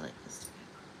 I like this ticket.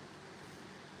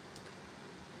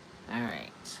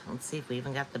 Alright, let's see if we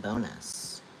even got the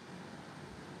bonus.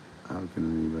 How can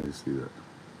anybody see that?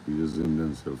 You just zoomed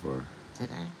in so far. Did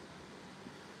I?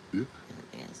 Yeah.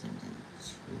 Yeah, I zoomed in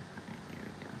too high. There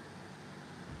we go.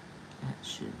 That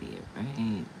should be it,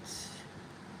 right?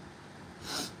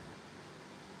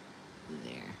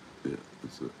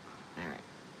 That's it. Alright.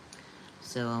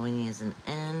 So all we need is an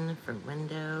N for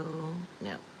window.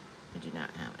 No, I do not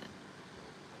have it.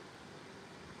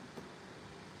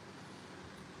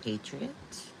 Patriot.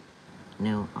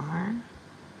 No R.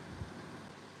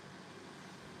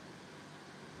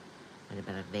 What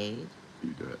about evade?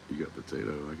 You got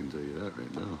potato, I can tell you that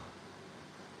right now.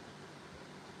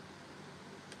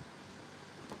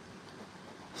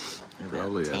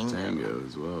 Probably a tango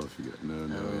as well if you got no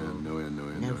N.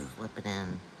 No flipping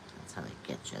in. That's how they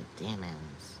get you. Damn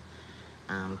N's.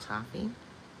 Toffee.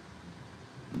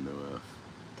 No F.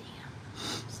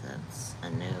 Damn. So that's a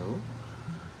no.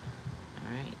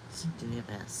 Alright. Do we have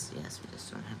S? Yes, we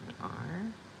just don't have an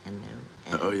R. And no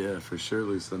N. Oh yeah, for sure,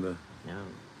 Lucinda. No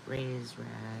raise,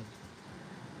 rag,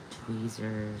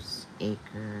 tweezers,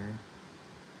 acre.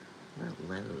 What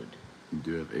load? You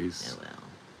do have ace. No L.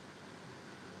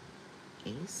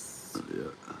 Ace.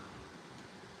 Yeah.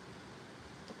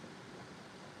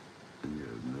 And you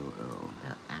have no L.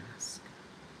 About ask.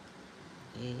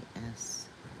 A-S.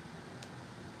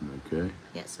 Okay.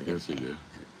 Yes, we got Yes, you do.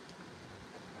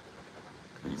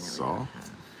 And saw.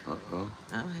 Uh-oh.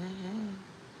 Oh,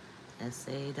 hey.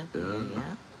 S-A-W,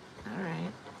 yeah.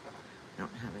 Alright. I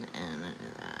don't have an N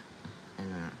under that.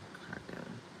 And cargo.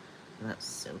 What about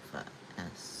sofa?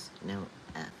 S. No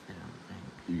F, I don't think.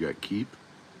 You got keep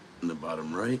in the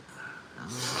bottom right.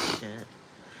 Oh, shit.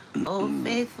 Old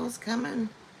Faithful's coming.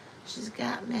 She's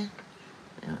got me.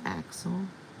 No Axel.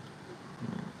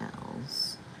 No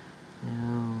L's.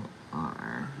 No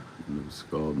R. No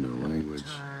scald, no language.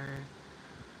 Guitar.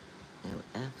 No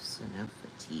F, so no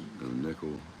fatigue. No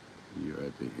nickel. You're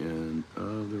at the end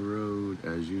of the road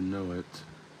as you know it.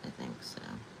 I think so.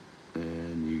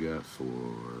 And you got for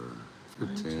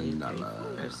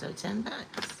 $10. So $10.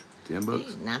 10 bucks?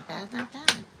 Hey, not bad, not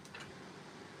bad.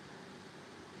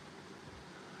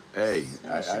 Hey, So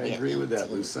I agree with that,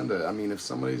 18. Lucinda. I mean, if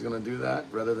somebody's going to do that,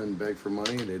 rather than beg for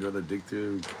money, they'd rather dig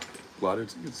through lottery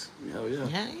tickets. Hell yeah.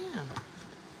 Yeah, yeah.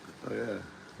 Oh, yeah.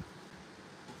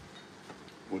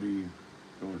 What are you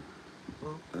doing?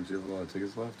 Well, Don't you have a lot of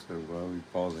tickets left? Or why are we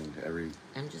pausing every...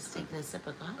 I'm just taking a sip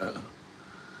of coffee. I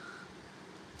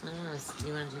don't know,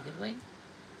 you want to do a giveaway?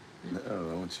 No,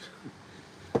 I want you...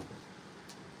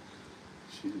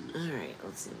 Jesus. Alright,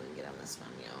 let's see if we can get on this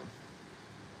one, yo.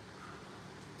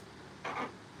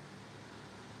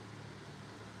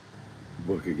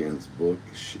 Book against book,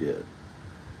 shit.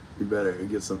 You better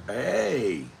get some...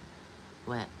 Hey!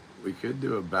 What? We could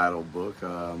do a battle book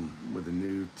with a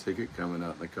new ticket coming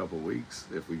out in a couple weeks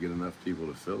if we get enough people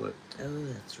to fill it. Oh,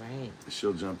 that's right.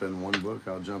 She'll jump in one book,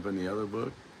 I'll jump in the other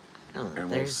book, Oh, and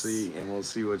we'll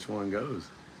see which one goes.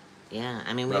 Yeah,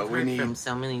 I mean, we've But heard from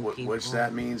so many people. Which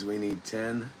that means we need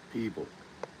 10 people,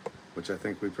 which I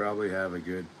think we probably have a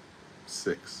good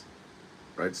 6.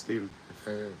 Right, Steven?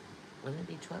 For, wouldn't it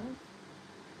be 12?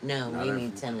 No, we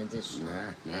need 10 additional.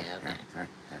 Yeah, okay.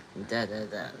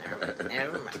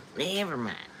 Never mind. Never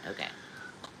mind. Okay.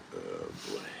 Oh,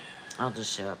 boy. I'll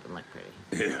just show up and look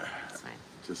pretty. Yeah. It's fine.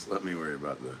 Just let me worry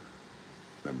about the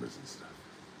numbers and stuff.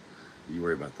 You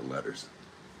worry about the letters,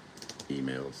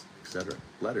 emails, etc.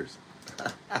 Letters.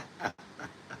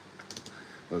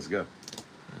 Let's go.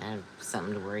 I have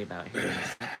something to worry about here in a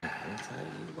second. I'll tell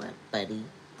you what, buddy.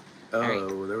 Oh,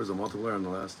 right. There was a multiplier on the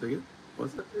last ticket?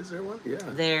 Was it? Is there one?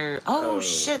 Yeah. Oh,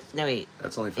 shit. No, wait.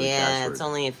 That's only for the cash Yeah, word. it's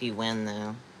only if you win,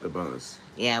 though. The bonus.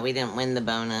 Yeah, we didn't win the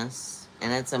bonus.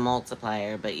 And it's a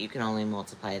multiplier, but you can only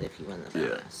multiply it if you win the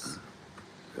bonus.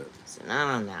 Yeah. So not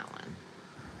on that one.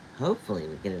 Hopefully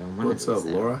we get it on one What's of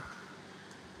these. up, Laura?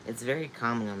 It's very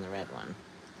common on the red one.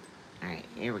 Alright,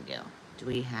 here we go. Do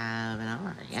we have an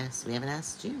R? Yes, we have an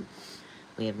S too.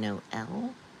 We have no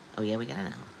L. Oh yeah, we got an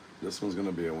L. This one's going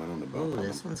to be a win on the Oh, bonus.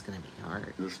 this one's going to be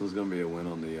hard. This one's going to be a win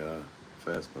on the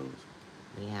fast bonus.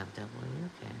 We have W,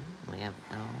 okay. We have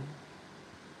L.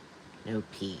 No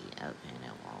P. Okay,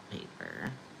 no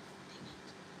wallpaper. Dang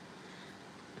it.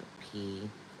 No P.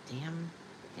 Damn.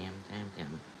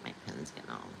 My pen's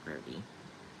getting all grody.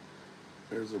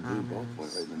 There's a blue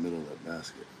ballpoint right in the middle of that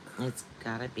basket. It's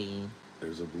gotta be.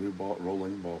 There's a blue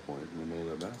rolling ballpoint in the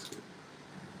middle of that basket.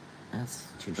 That's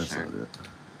too That's sharp. not it.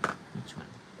 Which one?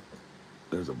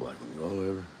 There's a black one all the way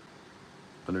over.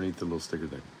 Underneath the little sticker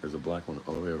thing. There's a black one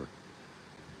all the way over.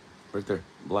 Right there.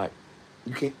 Black.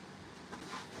 You can't.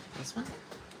 This one?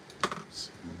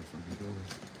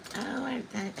 Oh,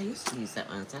 I used to use that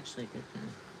one. It's actually a good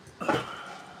pen.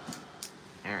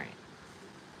 Alright.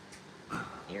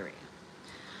 Here we go.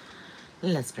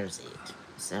 Let's proceed.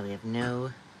 So we have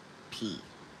no P.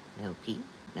 No P.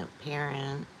 No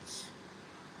parent.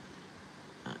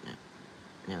 Oh, no.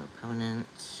 No opponent.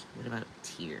 What about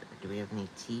tier? Do we have any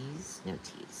T's? No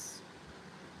T's.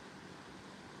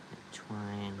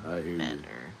 Twine. I hear Better. you.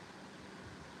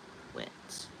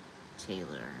 Wit.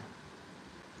 Taylor.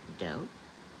 Doe.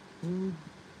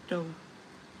 Doe.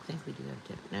 I think we do have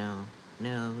Doe. No.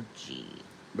 No G.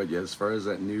 But yeah, as far as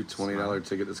that new $20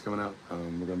 ticket that's coming out,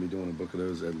 we're gonna be doing a book of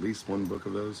those, at least one book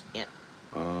of those. Yep.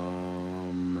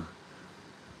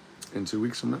 In 2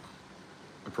 weeks from now,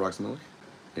 approximately.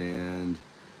 And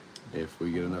if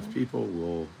we get enough people,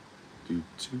 we'll do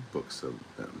 2 books of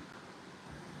them.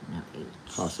 No H.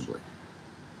 Possibly.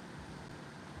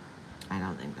 I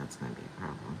don't think that's going to be a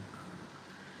problem.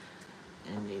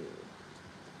 And new.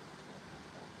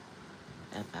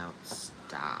 About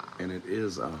stock. And it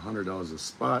is $100 a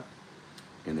spot.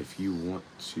 And if you want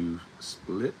to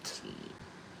split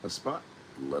a spot,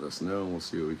 let us know and we'll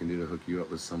see what we can do to hook you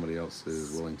up with somebody else that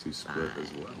is willing to split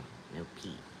as well. No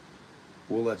P.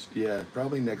 We'll let you, yeah,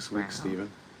 probably next week, Wow.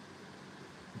 Stephen.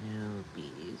 No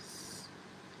B's.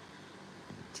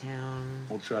 Town.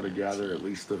 We'll try to gather at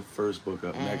least the first book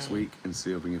up next week and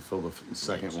see if we can fill the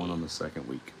second one on the second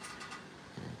week.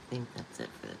 And I think that's it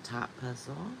for the top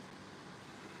puzzle.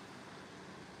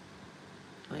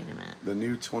 Wait a minute. The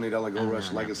new $20 Gold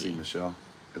Rush no, Legacy, B. Michelle.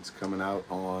 It's coming out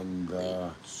on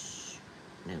the H.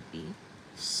 No B.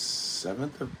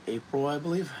 7th of April, I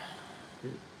believe.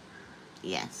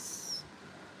 Yes.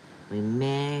 We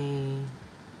may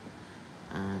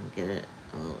get it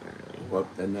a little early. Well,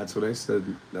 and that's what I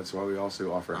said. That's why we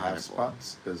also offer half Audible.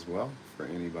 spots as well for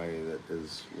anybody that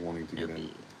is wanting to get in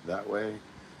B. that way.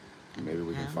 Maybe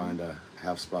we can find a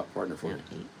half spot partner for No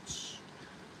you. H.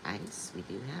 Ice, we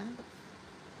do have.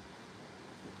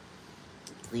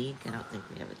 League, I don't think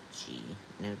we have a G.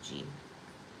 No G.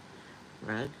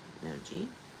 Rug, no G.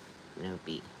 No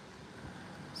B.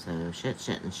 So shit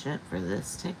for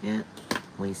this ticket.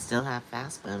 We still have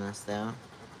fast bonus though.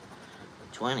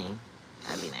 20.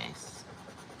 That'd be nice.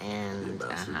 And Yeah,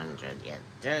 bastard. 100. Yeah,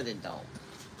 dirty dope.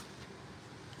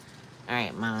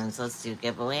 Alright, Mons, let's do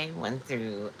giveaway 1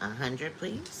 through 100,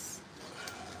 please.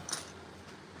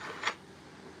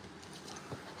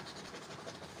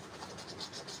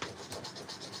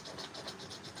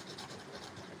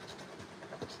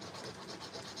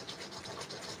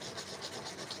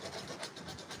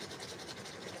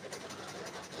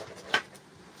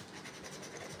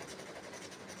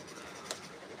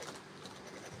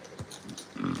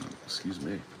 Excuse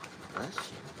me. Bless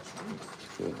you.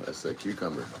 Cool. That's that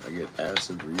cucumber. I get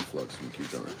acid reflux from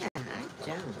cucumber. Yeah, I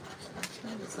don't.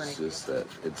 It's like, It's just that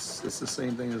it's the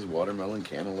same thing as watermelon,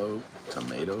 cantaloupe,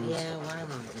 tomatoes. yeah,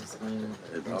 watermelon is when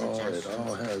It the all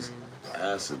digestion's has fine.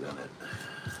 acid in it.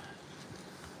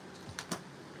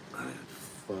 And it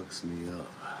fucks me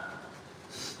up.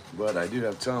 But I do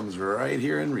have Tums right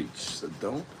here in reach, so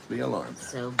don't be alarmed.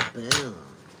 So boom.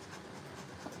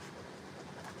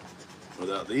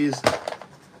 Without these,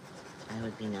 I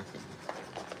would be nothing.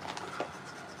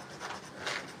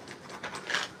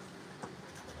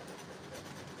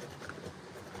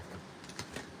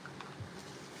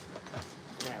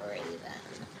 Alrighty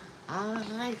then.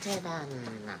 Alrighty then.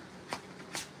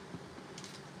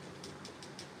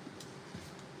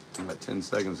 you got 10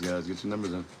 seconds, guys. Get your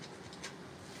numbers in.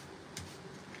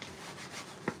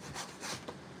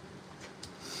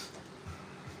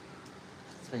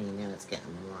 That's when you know it's getting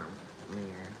warm. When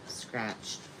your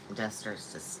scratched dust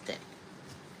starts to stick.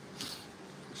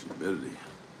 It's humidity.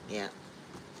 Yep.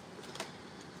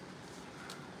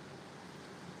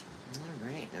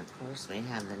 Alright, and of course we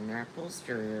have the nurples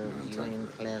for your viewing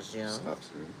pleasure. Stop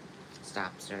soon.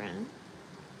 Stops are in.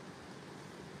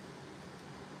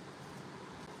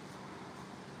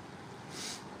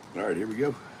 All right, here we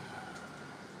go.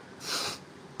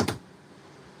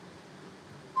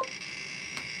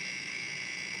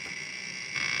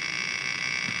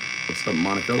 What's up,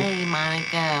 Monaco? Hey,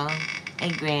 Monaco.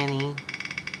 Hey, Granny.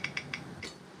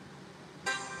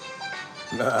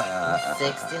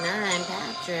 69,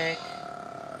 Patrick.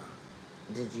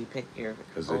 Did you pick your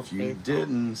Because Old if you Faithful?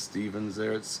 didn't, Steven's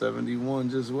there at 71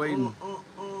 just waiting.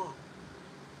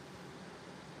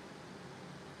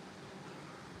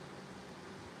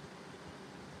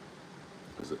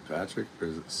 Is it Patrick or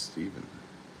is it Steven?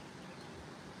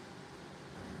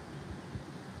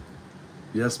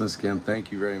 Yes, Miss Kim,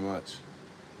 thank you very much.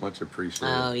 Much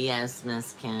appreciated. Oh, yes,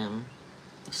 Miss Kim.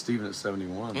 Steven at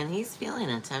 71. And he's feeling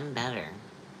a ton better.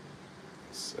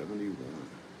 71.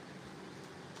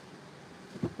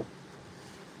 All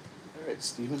right,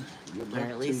 Steven. Good Or luck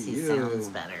at least to he you. sounds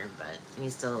better, but he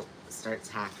still starts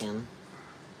hacking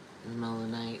in the middle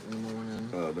of the night in the morning.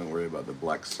 Oh, don't worry about the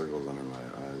black circles under my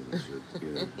eyes and shit.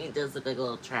 Either. He does a big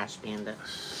little trash panda.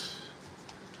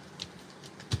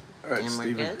 All right, And we're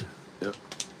Steven. good? Yep.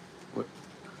 What?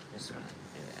 This one.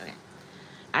 Okay.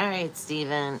 All right,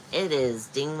 Steven. It is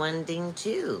ding one, ding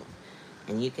two.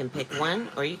 And you can pick one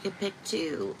or you can pick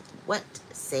two. What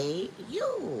say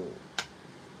you?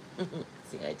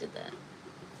 See, I did that.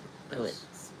 Oh, Yes.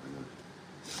 it's. I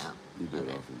know. Oh, You do it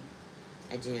okay. often.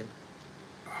 I do.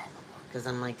 Because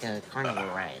I'm like a carnival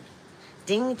ride.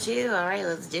 Ding two. All right,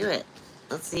 let's do it.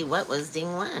 Let's see, what was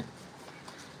ding one?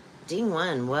 Ding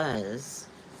one was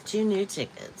 2 new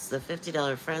tickets. The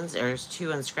 $50 Friends, or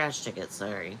 2 unscratched tickets,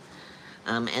 sorry.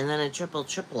 And then a triple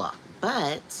lock.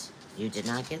 But you did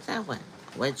not get that one.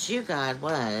 What you got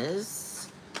was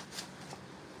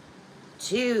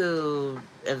 2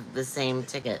 of the same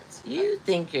tickets. You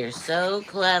think you're so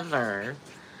clever.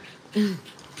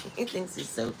 He thinks he's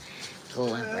so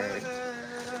clever.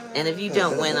 And if you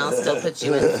don't win, I'll still put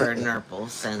you in for a Nurple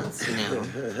since, you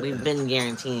know, we've been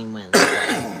guaranteeing wins.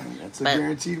 That's a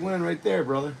guaranteed win right there,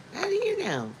 brother. How do you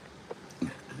know?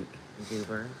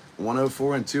 Goober.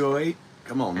 104 and 208.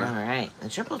 Come on, man. All right. The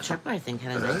triple, I think,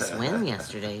 had a nice win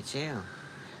yesterday, too.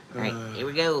 All right, here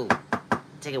we go.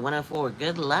 Ticket 104.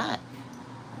 Good luck.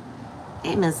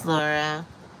 Hey, Miss Laura.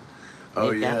 Oh,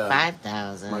 We've yeah. got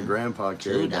 5,000. My grandpa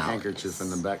carried the $2. handkerchief in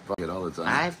the back pocket all the time.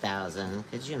 5,000.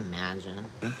 Could you imagine?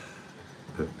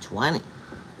 20.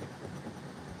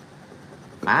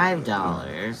 $5 and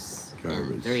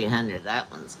Garbage. 300.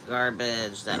 That one's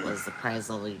garbage. That was the prize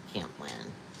level you can't win.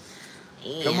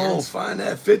 And Come on, find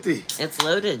that 50. it's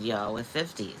loaded, y'all, with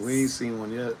 50s. We ain't seen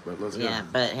one yet, but let's go. Yeah,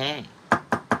 but hey,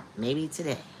 maybe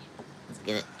today. Let's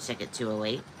get it. Ticket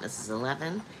 208. This is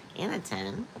 11 and a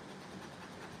 10.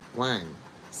 1,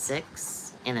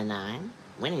 6, and a 9.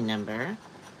 Winning number.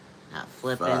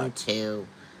 Flipping 5. 2.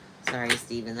 Sorry,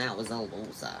 Steven, that was a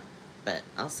loser. But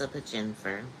I'll still put you in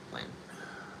for win.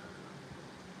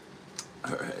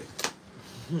 All right.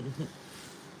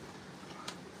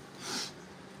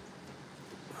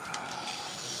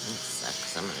 Let's suck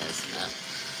some of this up.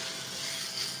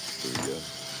 Here we go.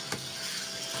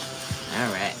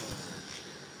 Alright.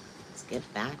 Let's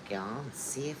get back, y'all, and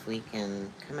see if we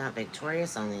can come out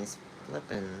victorious on these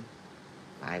flipping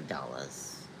 $5. I don't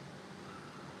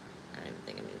even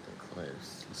think I'm even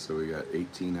close. So we got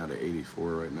 18 out of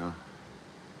 84 right now.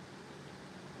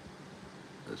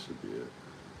 That should be it.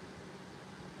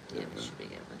 Yeah, we should be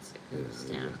good once it goes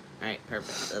Yeah, down. Alright,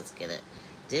 perfect. Let's get it.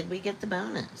 Did we get the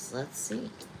bonus? Let's see.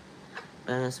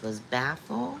 Bonus was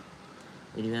baffle.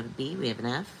 We do have a B. We have an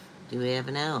F. Do we have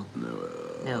an L? No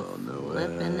No. no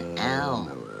Flippin' L.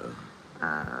 No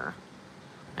L.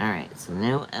 Alright, so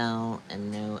no L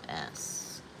and no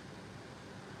S.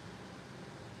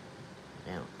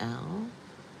 No L.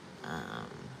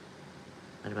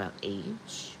 What about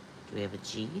H? Do we have a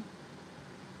G?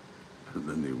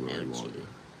 Then they will No G. want it.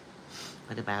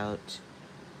 What about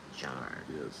jar?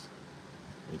 Yes.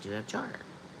 We do have jar.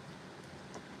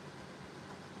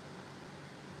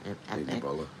 We have Hey, epic.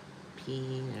 Ebola.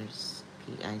 P, there's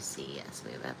P-I-C. Yes,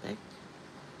 we have epic.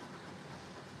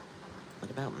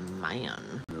 What about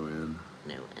Mayan? No N.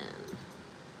 No N.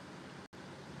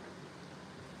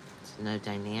 So no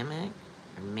dynamic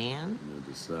or man. No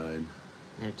decide.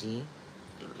 No D.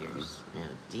 Figures. No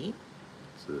D.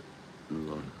 That's it.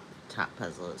 Move on. Top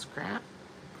puzzle is crap.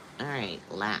 Alright,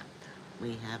 lap.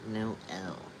 We have no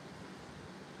L.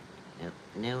 Nope.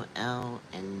 No L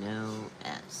and no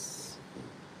S.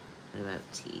 What about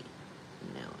T?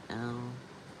 No L,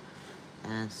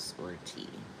 S, or T.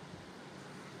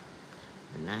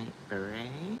 Night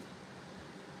beret.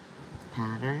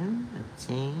 Pattern.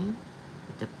 Obtain.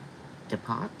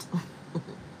 Depot. Do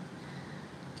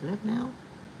we have no?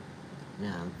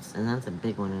 No, and that's a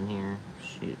big one in here.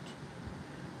 Shoot.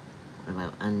 What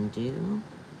about undo?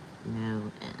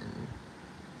 No N.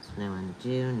 So no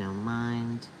undo, no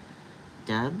mind.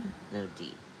 Dub, no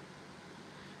D.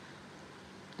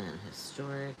 And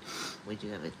historic, we do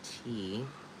have a T.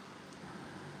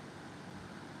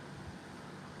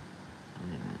 Wait a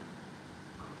minute.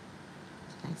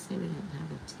 Did I say we didn't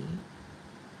have a T?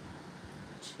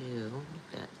 2,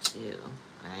 we've got 2.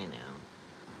 I know.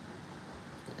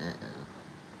 Uh-oh.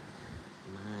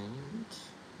 Mind.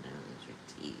 No, those are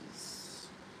T's.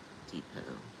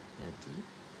 Depot. No D.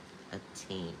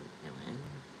 Obtain. No N.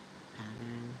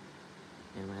 Pattern.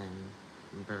 No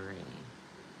N. Beret.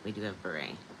 We do have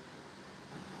beret.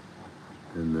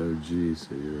 And no G,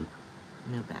 so you're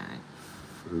No bag.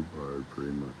 foobarred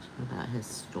pretty much. What about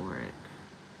historic?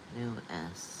 No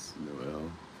S. No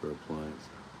L for appliance.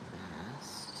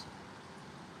 Vast.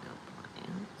 No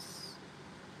plants.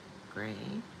 Gray.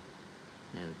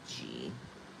 No G.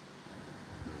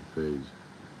 No page.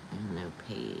 And no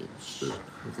page. Sure.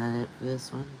 Is that it for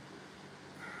this one?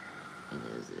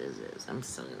 is. I'm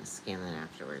still gonna scan that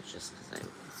afterwards just because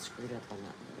I screwed up on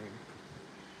that letter.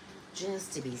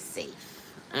 Just to be safe.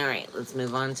 Alright, let's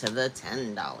move on to the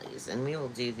 $10. And we will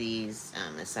do these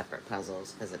as separate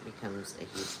puzzles because it becomes a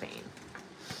huge pain.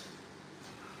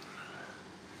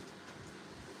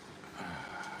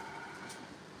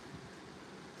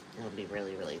 It'll be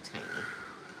really, really tiny.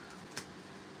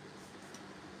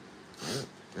 Oh,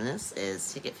 and this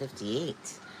is ticket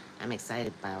 58. I'm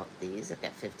excited about these. I've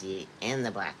got 58 and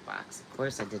the black box. Of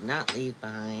course, I did not leave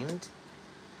behind.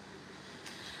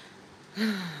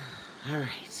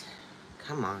 Alright.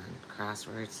 Come on,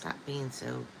 Crosswords. Stop being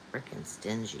so frickin'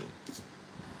 stingy.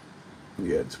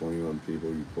 You had 21 people.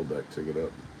 You pulled that ticket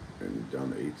up and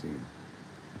down to 18.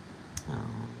 Oh.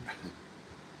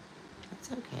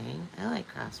 That's okay. I like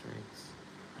Crosswords.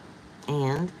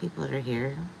 And people that are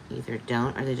here either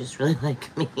don't or they just really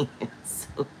like me.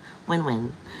 So,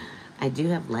 win-win. I do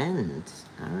have lend.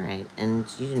 Alright. And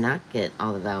you do not get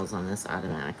all the vowels on this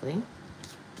automatically.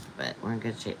 But we're in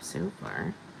good shape so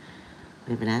far.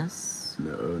 We have an S.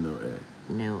 No O, no A.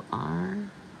 No R.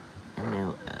 And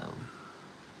no O.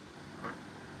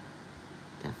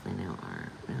 Definitely no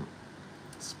R. No.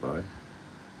 Spy.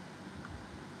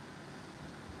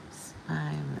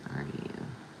 Spy, where are you?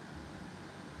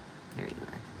 There you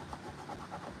are.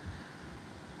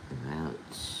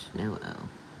 Route. No O.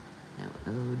 No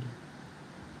Ode.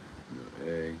 No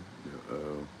A, no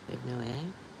O. We have no A?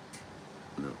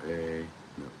 No A,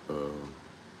 no O.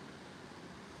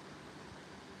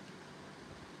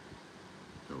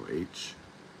 No H.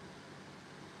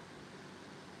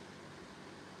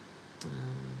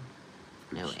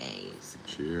 No A's.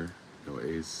 Cheer. No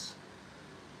ace.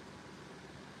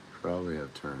 Probably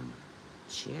have turn.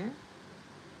 Cheer?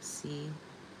 C.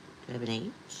 Do I have an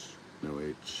H? No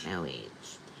H. No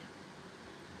H.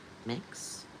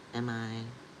 Mix. M-I.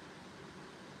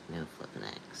 No flippin'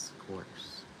 X, of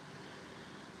course.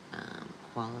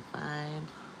 Qualified.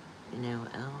 No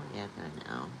L. Yeah, I've got an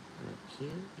L. Q.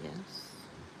 Yes.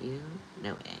 U.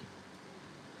 No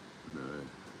A. No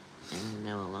And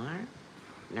no alarm.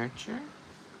 Nurture.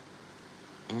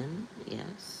 N.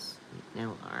 Yes.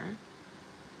 No R.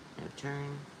 No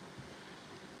turn.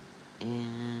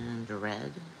 And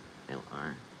red. No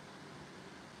R.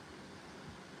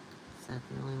 Is that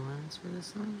the only ones for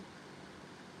this one?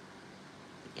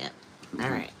 Yep.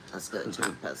 Alright, let's go to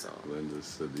the puzzle. Linda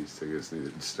said these tickets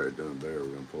needed to start doing better. We're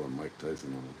going to pull a Mike Tyson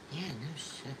on them. Yeah, no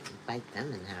shit. Bite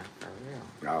them in half for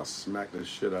real. I'll smack the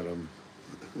shit out of them.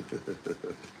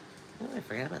 Oh, I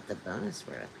forgot about the bonus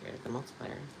word up here, the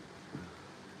multiplier.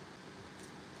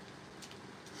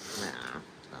 Nah,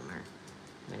 bummer.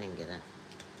 We didn't get it.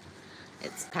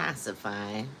 It's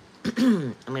pacify,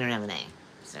 and we don't have an A,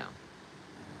 so.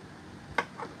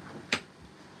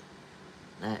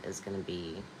 That is going to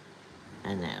be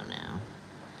a no now,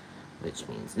 which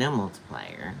means no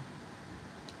multiplier.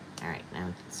 Alright, now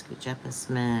we can scooch up a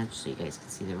smidge so you guys can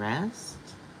see the rest.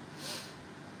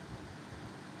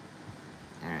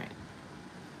 Alright.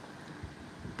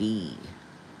 B.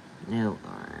 No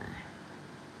R.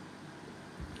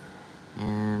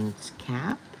 And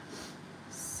cap.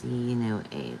 C. No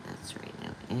A. That's right.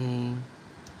 No A.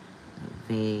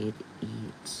 Evade.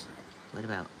 Eat. What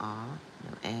about aw?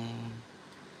 No A.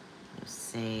 No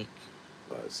sake.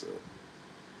 Bicep.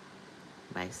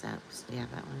 Biceps. Do you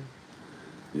have that one?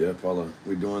 Yeah, Paula.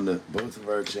 We're doing both of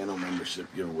our channel membership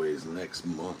giveaways next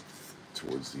month.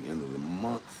 Towards the end of the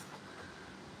month,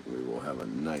 we will have a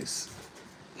nice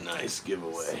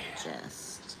giveaway.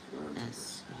 Suggest.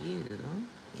 S-U.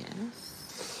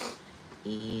 Yes.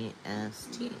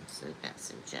 E-S-T. So we've got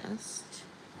suggest.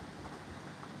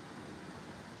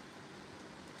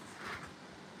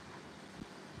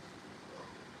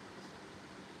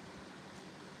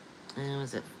 And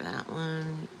was it for that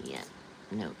one? Yeah.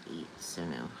 No eat, so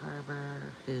no harbor.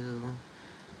 Who?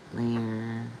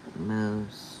 Layer.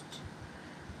 Most.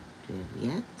 Do we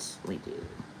have yet? We do.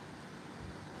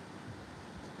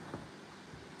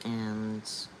 And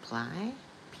ply.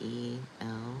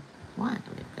 P-L-Y.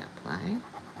 We've got ply.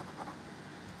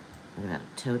 What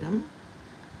about totem?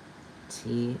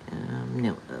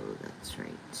 No O, that's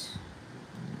right.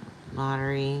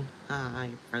 Lottery. Ah,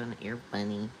 you're from your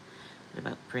bunny. What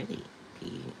about pretty?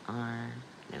 P-R.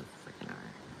 No freaking R.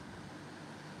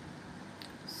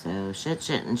 So shit,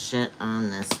 and shit on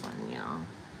this one, y'all.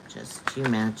 Just 2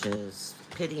 matches.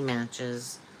 Pity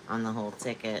matches on the whole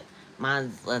ticket.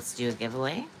 Mods, let's do a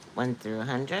giveaway. 1 through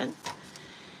 100.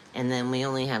 And then we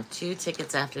only have 2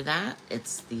 tickets after that.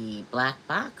 It's the black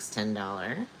box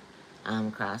 $10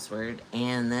 crossword.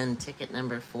 And then ticket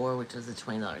number 4, which is a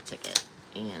 $20 ticket.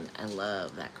 And I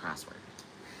love that crossword.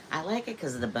 I like it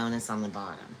because of the bonus on the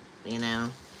bottom, you know?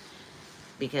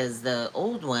 Because the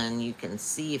old one, you can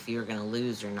see if you're going to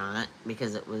lose or not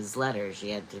because it was letters.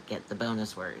 You had to get the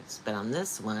bonus words. But on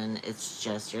this one, it's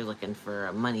just you're looking for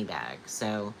a money bag.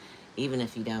 So even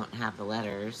if you don't have the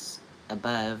letters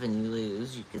above and you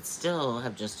lose, you could still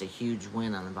have just a huge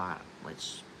win on the bottom,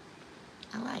 which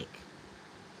I like.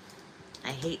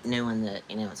 I hate knowing that,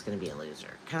 you know, it's going to be a loser.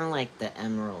 Kind of like the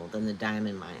emerald and the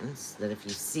diamond mines, that if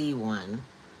you see one,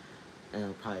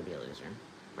 it'll probably be a loser.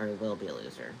 Or it will be a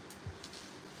loser.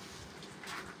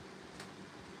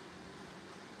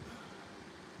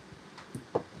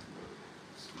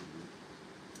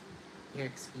 You're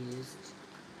excused.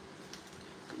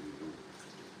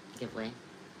 Give way.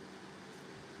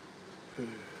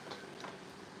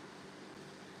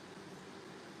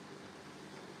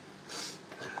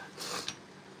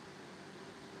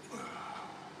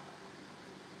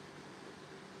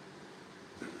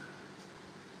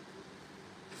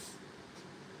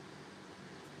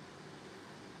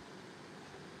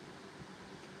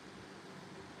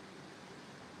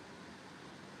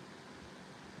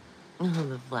 Oh,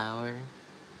 the flower.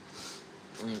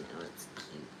 I know, it's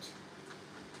cute.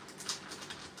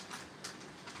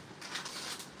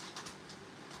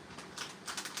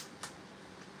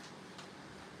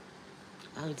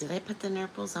 Oh, did I put the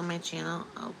nurples on my channel?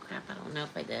 Oh, crap, I don't know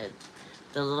if I did.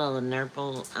 The little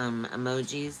nurple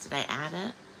emojis, did I add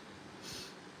it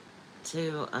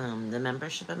to the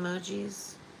membership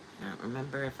emojis? I don't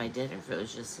remember if I did or if it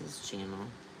was just his channel.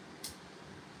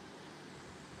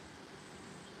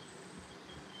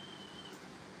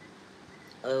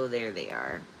 Oh, there they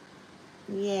are.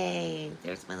 Yay!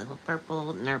 There's my little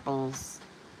purple nurples.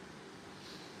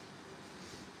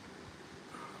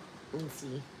 Let's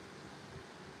see.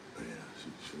 Yeah, she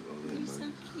showed all the They're so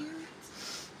emojis. cute.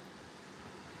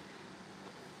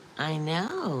 I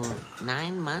know.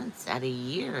 9 months out of a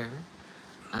year.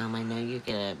 I know you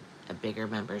get a bigger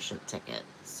membership ticket.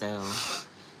 So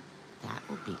that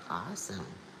will be awesome.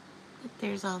 Look,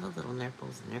 there's all the little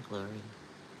nurples in their glory.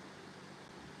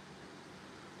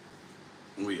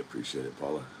 We appreciate it,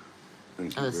 Paula.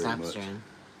 Thank you Oh, very stop much. stirring.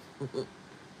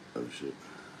 Oh shit.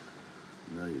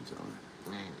 Now you're telling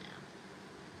me. I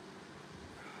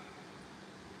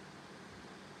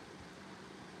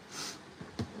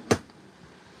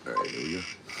know. Alright, here we go.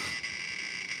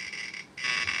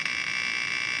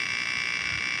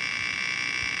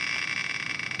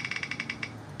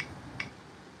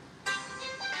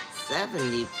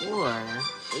 $74.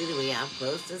 Who do we have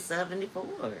close to 74?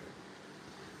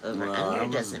 Over Well, under I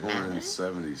was doesn't born matter. in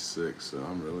 76, so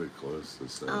I'm really close to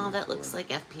 74. Oh, that looks like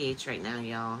FPH right now,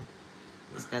 y'all.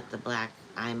 He's got the black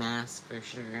eye mask for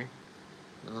sure.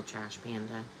 Little trash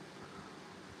panda.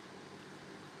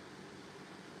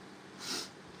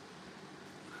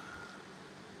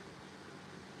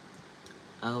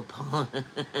 Oh, Paul.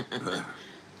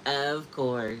 Of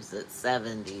course, it's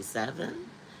 77.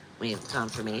 We have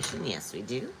confirmation. Yes, we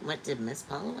do. What did Miss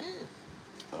Paula win?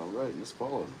 Alright, Miss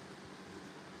Paula.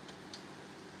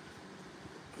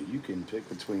 You can pick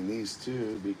between these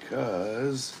two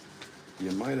because you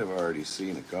might have already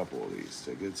seen a couple of these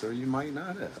tickets, or you might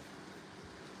not have.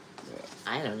 But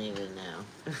I don't even know.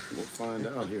 we'll find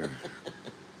out here.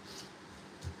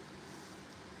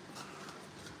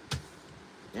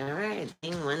 All right,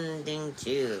 ding one, ding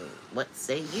two. What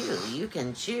say you? You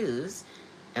can choose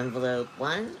envelope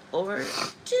 1 or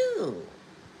 2.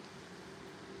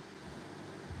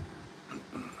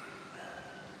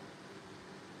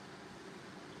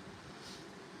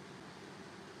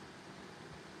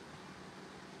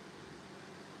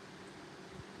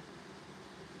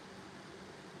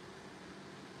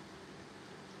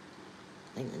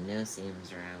 I think the no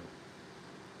seams are out.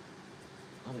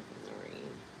 I'll open the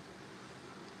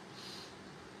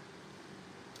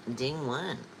read. Ding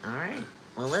 1. All right.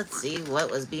 Well, let's see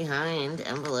what was behind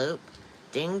envelope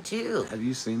ding 2. Have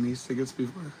you seen these tickets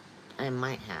before? I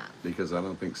might have. Because I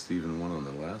don't think Steven won on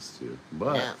the last two.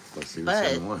 But No, let's see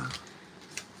what's in one.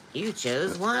 You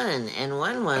chose 1, and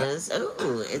 1 was,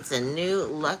 oh, it's a new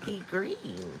lucky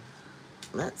green.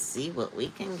 Let's see what we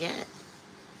can get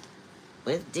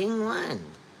with ding 1.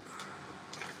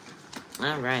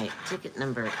 All right, ticket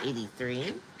number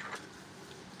 83.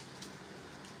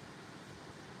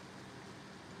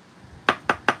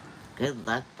 Good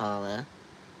luck, Paula.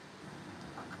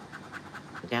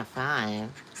 We got 5,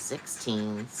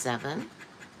 16, 7,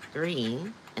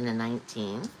 3, and a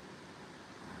 19.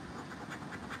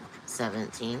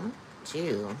 17,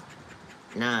 2,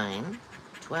 9,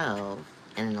 12,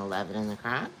 and an 11 in the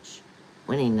crotch.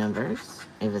 Winning numbers.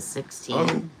 We have a 16.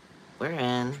 Oh. We're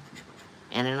in.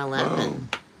 And an 11.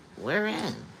 Oh. We're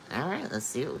in. All right, let's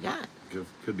see what we got.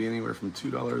 Could be anywhere from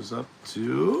 $2 up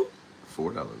to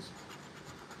 $4.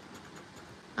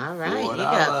 All right, you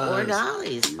got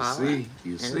 $4, Paula. You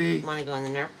and see. If you want to go in the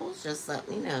nurples, just let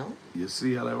me know. You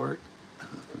see how that worked?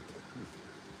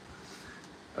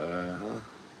 Uh-huh.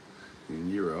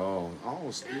 And you were all,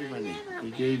 Steven,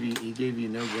 he gave you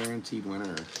no guaranteed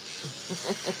winner.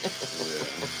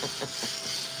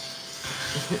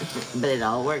 But it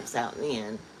all works out in the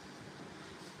end.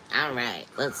 All right,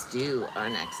 let's do our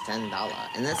next $10.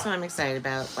 And this one I'm excited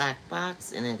about, Black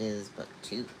Box, and it is book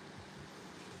 2.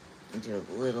 Do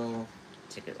a little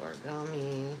ticket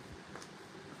origami.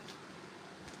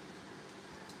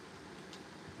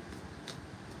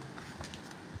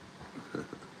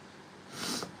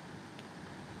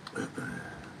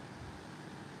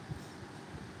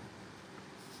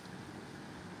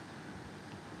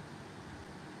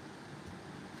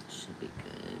 Should be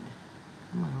good.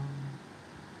 Come on.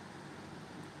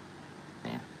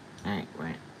 There. All right,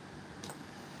 right.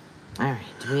 All right,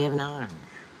 do we have an R?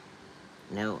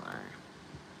 No R.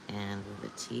 And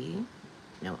with a T,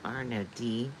 no R, no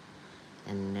D,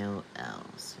 and no L.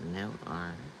 So no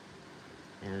R,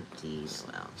 no D,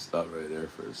 no L. Stop right there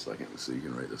for a second so you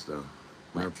can write this down.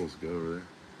 Purples, go over there.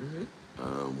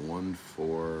 Mm-hmm. One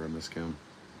for Miss Kim,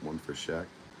 one for Shaq,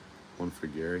 one for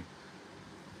Gary,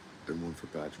 and one for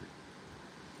Patrick.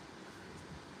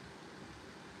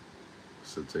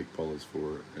 So take Paula's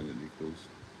 4 and it equals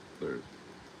third.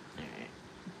 All right.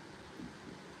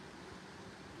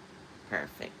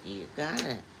 Perfect. You got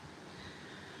it.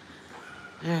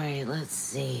 All right, let's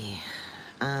see.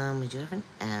 We do have an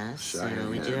S, Shy so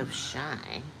we and do hen. have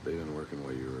shy. They've been working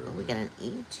while you were. Oh, we got an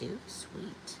E too.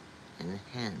 Sweet. And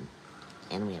a hen.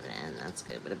 And we have an N. That's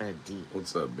good. What about a D?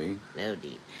 What's up, Bean? No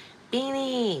D.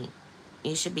 Beanie!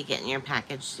 You should be getting your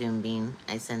package soon, Bean.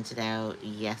 I sent it out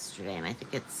yesterday, and I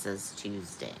think it says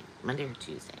Tuesday. Monday or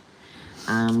Tuesday.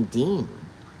 Dean.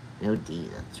 No D,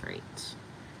 that's right.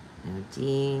 No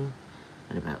D.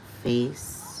 What about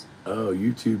face? Oh,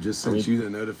 YouTube just sent you the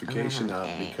notification out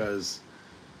A.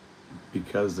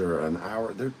 because they're an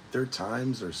hour. Their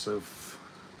times are so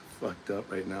fucked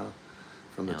up right now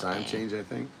from the time change, I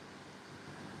think.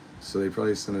 So they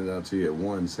probably sent it out to you at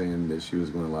 1 saying that she was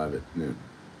going live at noon.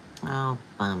 Oh,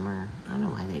 bummer. I don't know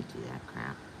why they do that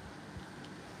crap.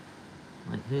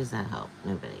 Like, who does that help?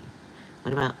 Nobody.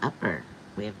 What about upper?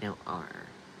 We have no R.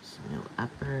 So no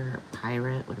upper.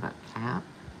 Pirate. What about cap?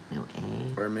 No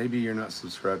A. Or maybe you're not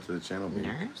subscribed to the channel. Bean.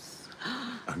 Nurse?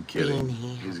 I'm kidding.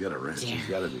 Bean He's got a wrench. He's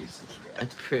got to be subscribed.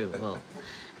 Approval.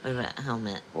 What about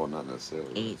helmet? Well, not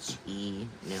necessarily. H-E,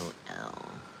 no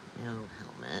L. No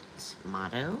helmet.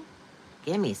 Motto?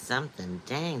 Give me something.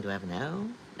 Dang, do I have an O?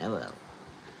 No O.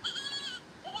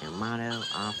 No motto.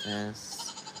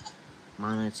 Office.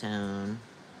 Monotone.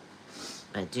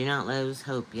 But do not lose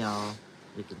hope, y'all.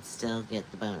 We can still get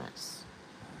the bonus.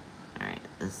 Alright,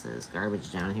 this is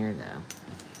garbage down here, though.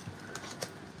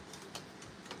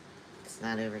 It's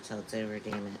not over till it's over,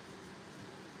 damn it.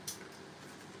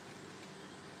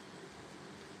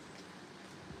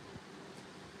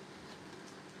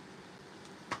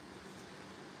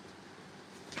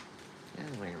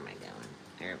 Oh, where am I going?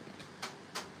 There we go.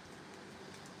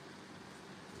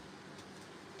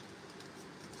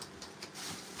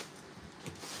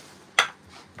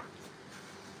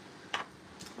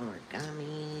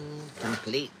 Origami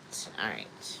complete.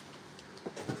 Alright.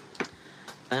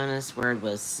 Bonus word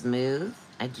was smooth.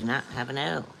 I do not have an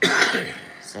O.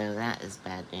 So that is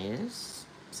bad news.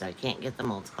 So I can't get the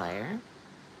multiplier.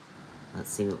 Let's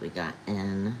see what we got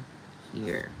in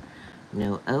here.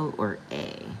 No O or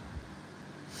A.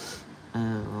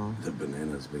 O. The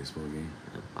Bananas baseball game.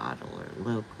 No bottle or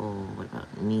local. What about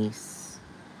niece?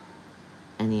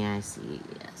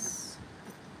 N-E-I-C-E-S.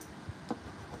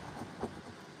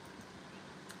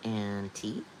 And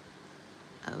T.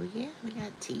 Oh yeah, we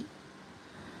got T.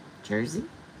 Jersey.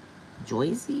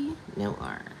 Joyzy. No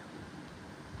R.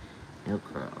 No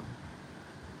crow.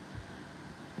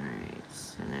 Alright,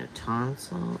 so no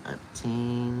tonsil.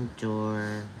 Obtain.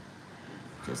 Door.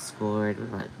 Just scored.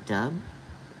 What about dub?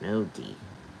 No D.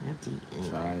 No D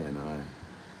anywhere. Tie and I.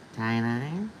 Tie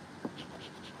and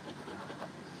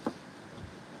I.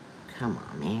 Come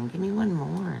on, man. Give me one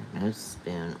more. No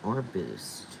spoon or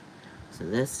boost. So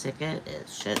this ticket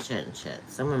is shit, and shit.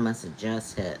 Someone must have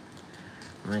just hit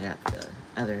when I got the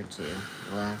other two,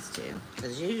 the last two.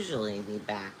 Because usually the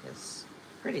back is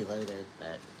pretty loaded,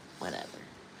 but whatever.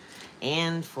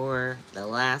 And for the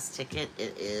last ticket,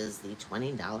 it is the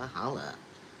 $20 holla.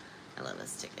 I love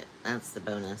this ticket. That's the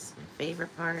bonus. My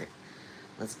favorite part.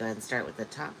 Let's go ahead and start with the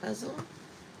top puzzle.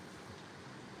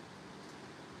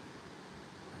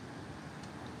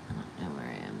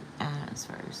 as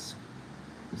far as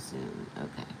Zoom.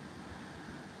 Okay.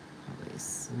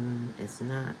 It's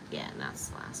not. Yeah, that's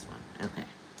the last one. Okay.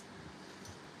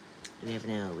 Do we have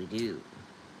an O? We do.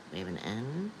 We have an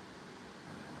N.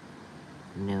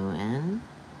 No N.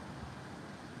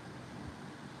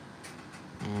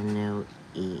 And no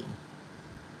E.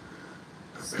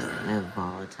 So no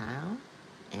volatile.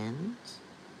 End.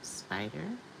 Spider.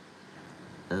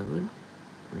 Ode.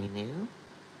 Renew.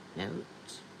 Note.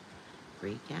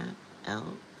 Recap.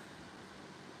 Elk.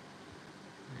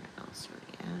 Where else are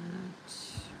we at?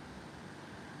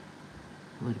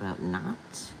 What about not?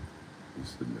 You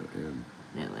said no N.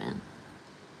 No N.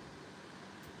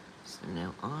 So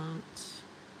no aunt.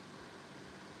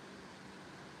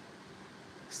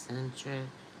 Eccentric.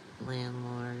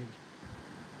 Landlord.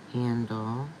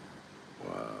 Handle.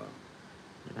 Wow.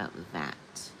 What about that?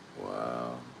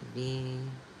 Wow. V.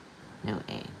 No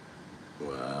A.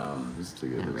 Wow. This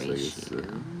together No looks like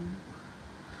ratio.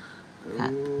 it's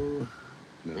Cut. oh,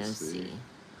 No C.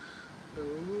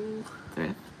 Oh.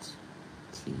 Thrift.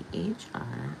 THRIFT.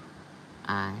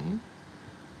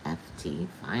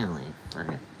 Finally, for.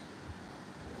 Can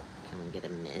we get a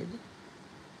mid?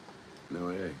 No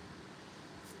A.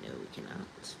 No, we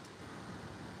cannot.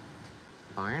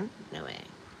 Barn? No A.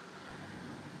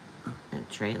 No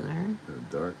trailer. No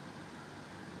dark.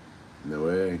 No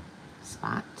A.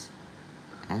 Spot.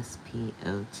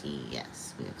 SPOT.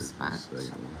 Yes, we have spot. Second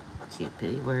one. Cute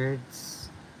pity words.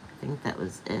 I think that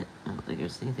was it. I don't think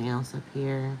there's anything else up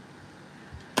here.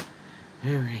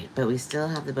 Alright, but we still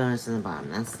have the bonus in the bottom.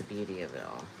 That's the beauty of it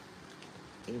all.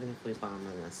 Even if we bomb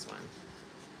on this one.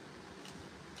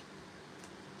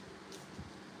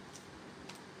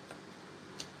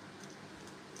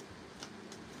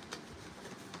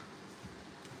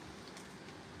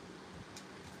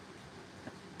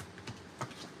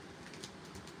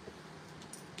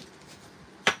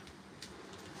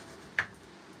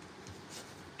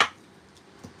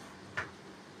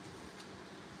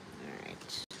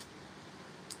 Alright.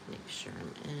 Make sure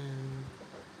I'm in.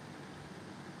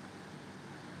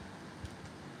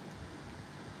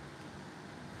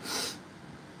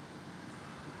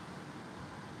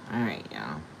 Alright,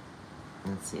 y'all.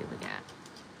 Let's see what we got.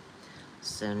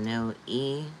 So no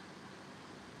E.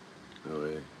 No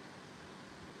A.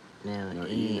 No, No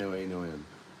E. E. No A. No N.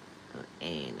 No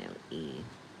A, no E,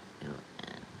 no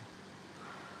N.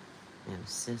 No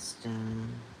system.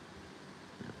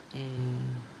 No A.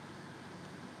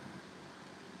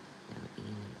 No E,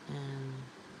 no N.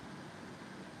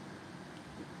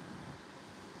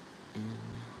 N.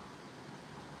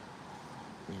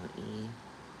 No E.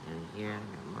 No year,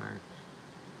 no mark.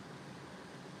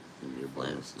 Your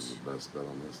bonus is the best bet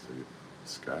on this to get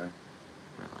Sky.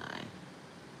 Rely.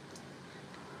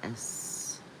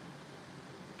 S.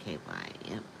 KY.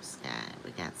 Yep, Sky.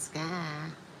 We got Sky.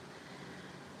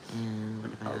 And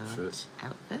what about Outfit.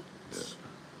 Outfit? Yeah.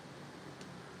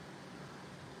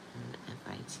 And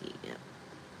FIT. Yep.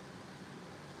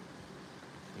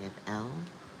 We have L.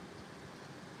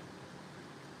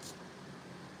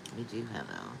 We do have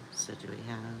L. So do we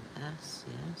have S?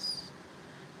 Yes.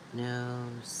 No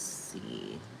C.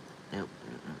 Nope,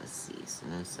 we don't have a C. So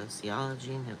no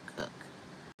sociology, no cook.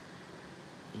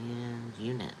 And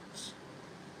unit.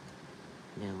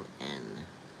 No N.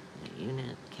 No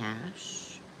unit.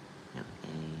 Cash. No A.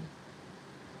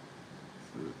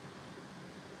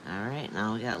 Alright, and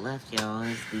all we got left, y'all,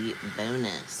 is the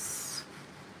bonus.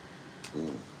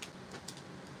 Mm.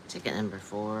 Ticket number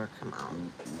 4. Come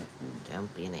on.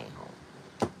 Don't be an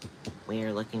a-hole. We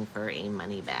are looking for a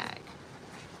money bag.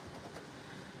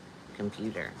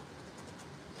 Computer.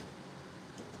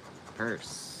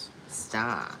 Purse.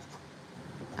 Star.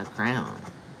 A crown.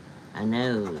 A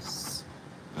nose.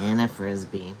 And a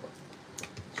frisbee.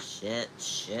 Shit,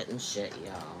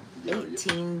 y'all.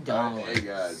 $18. Hey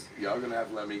guys, y'all gonna have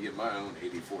to let me get my own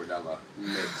 $84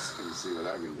 mix and see what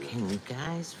I can do. Can you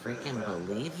guys freaking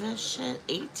believe this shit?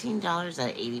 $18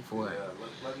 at 84. Yeah,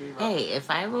 let me Hey,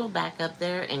 if I roll back up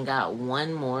there and got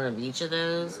one more of each of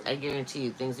those, I guarantee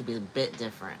you things would be a bit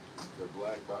different. The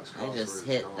black box I just crossword's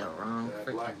hit gone. the wrong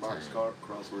That black freaking box time.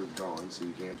 crossword's gone, so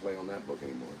you can't play on that book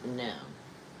anymore. No,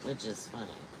 which is funny.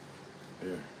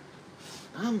 Yeah.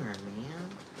 Bummer, man.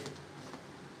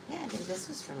 Yeah, dude, this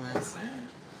was from last night.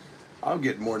 I'll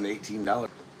get more than $18.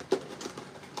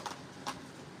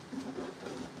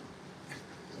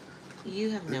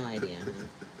 You have no idea, man.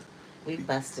 We've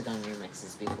busted on your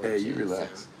mixes before, Hey, too. you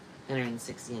relax. So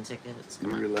 160 in tickets. You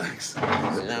Come on. relax.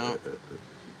 No.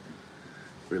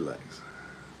 Relax.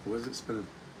 What is it spinning?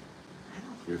 I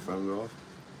don't Your know. phone go off?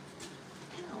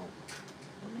 No.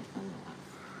 Where'd my phone go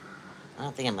off? I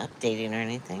don't think I'm updating or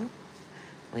anything.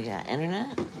 We got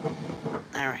internet.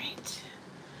 All right.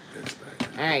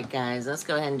 All right, guys, let's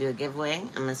go ahead and do a giveaway. I'm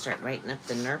going to start writing up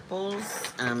the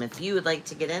Nurples. If you would like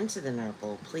to get into the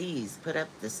Nurple, please put up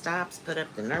the stops, put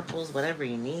up the Nurples, whatever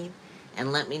you need,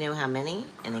 and let me know how many.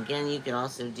 And again, you could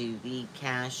also do the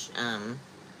cash,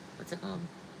 what's it called?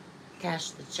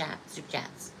 Cash the chat, super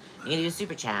chats. You can do a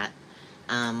super chat.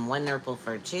 1 Nurple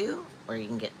for 2, or you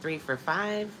can get 3 for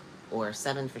 5, or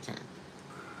 7 for 10.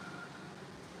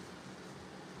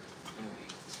 All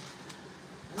right.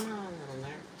 Come on, little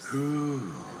nerds.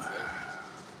 Ooh.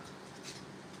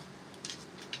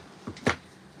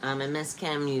 And Miss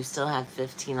Kim, you still have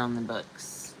 15 on the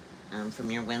books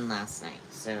from your win last night.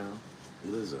 So.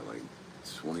 What is it, like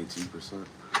 22%?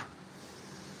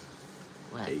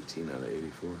 What? 18 out of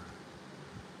 84.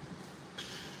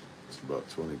 It's about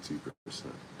 22%.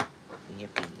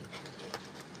 Yippee.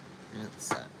 That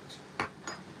sucked.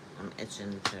 I'm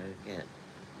itching to get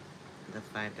the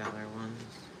 $5 ones.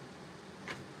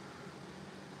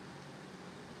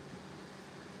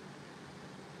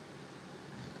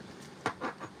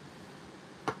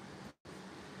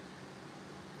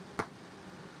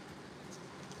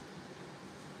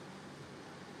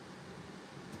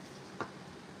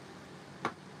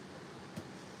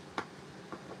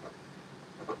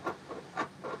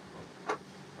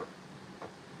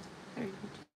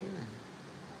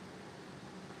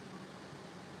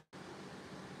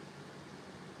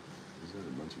 Is that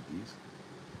a bunch of geese?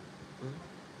 Hmm?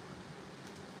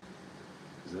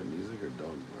 Is that music or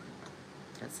dogs barking?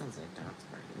 That sounds like dogs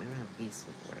barking. We don't have geese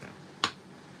before though.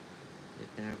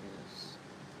 We've been over this.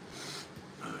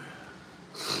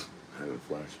 Having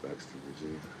flashbacks to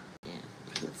Virginia. Yeah,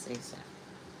 let's say so.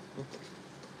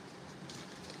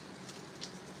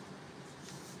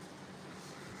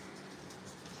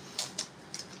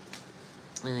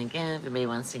 And again, if anybody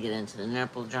wants to get into the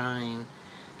Nurple drawing,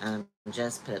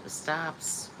 just put up the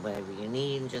stops, whatever you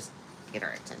need, just get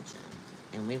our attention.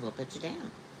 And we will put you down.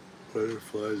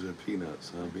 Butterflies and peanuts,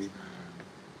 huh, B?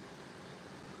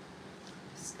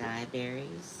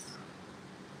 Skyberries.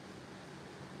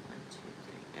 1, 2,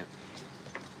 3. Okay.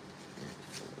 And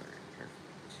 4.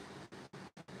 Perfect.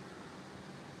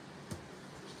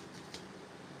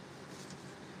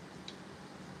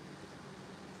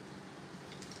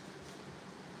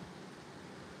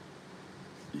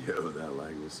 Yo, that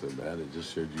lag was so bad, it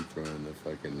just showed you throwing the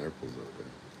fucking Nurples up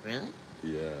there. Really?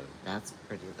 Yeah. That's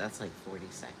pretty. That's like 40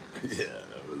 seconds. Yeah,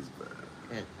 that was bad.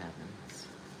 Good heavens.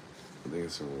 I think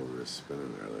it's from what we were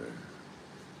spinning earlier.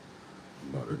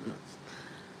 Butternuts.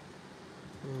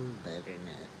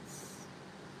 Butternuts.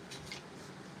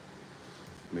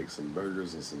 Make some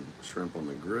burgers and some shrimp on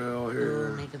the grill Oh, here.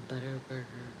 make a butter burger.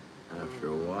 After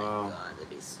a Oh while. my god, that'd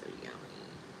be so yummy.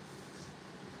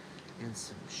 And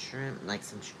some shrimp, like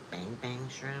some bang bang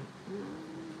shrimp.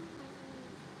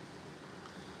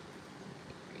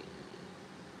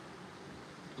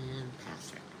 And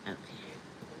pass it. Okay.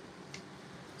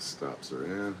 Stops are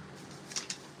in.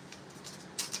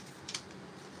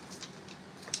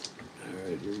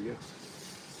 Alright, here we go.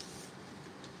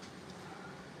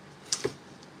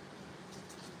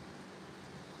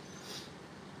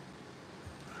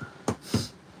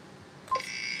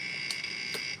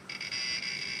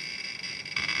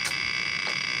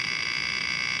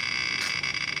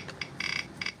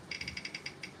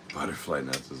 Butterfly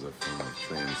nuts is a form of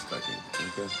train stacking.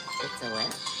 Okay. It's a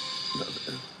what?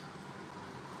 Nothing.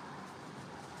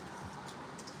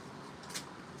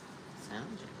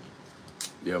 Sounds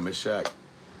yummy. Yo, Miss Shack,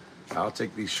 I'll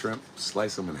take these shrimp,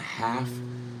 slice them in half,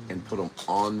 and put them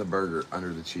on the burger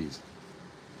under the cheese.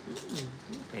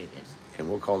 Pretty good. And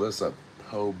we'll call this a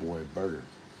po' boy burger.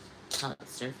 Call it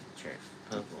surf and turf.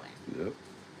 Po' boy. Yep.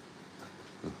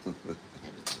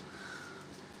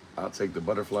 I'll take the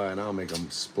butterfly and I'll make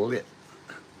them split.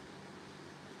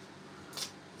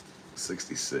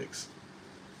 66.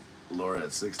 Laura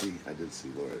at 60. I did see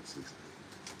Laura at 60.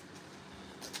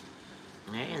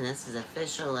 Alright, and this is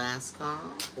official last call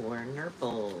for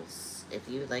Nurples. If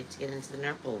you would like to get into the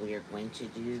Nurple, we are going to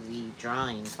do the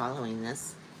drawing following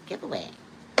this giveaway.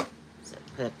 So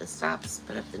put up the stops,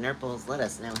 put up the Nurples, let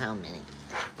us know how many.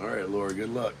 Alright, Laura,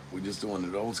 good luck. We just doing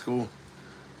it old school.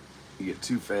 You get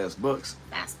 2 fast bucks.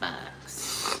 Fast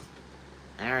bucks.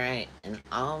 Alright, and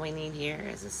all we need here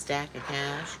is a stack of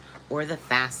cash or the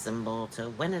fast symbol to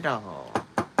win it all.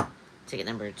 Ticket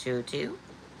number 202.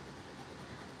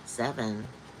 7.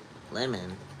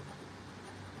 Lemon.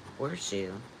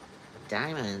 Horseshoe.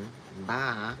 Diamond.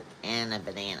 Ba. And a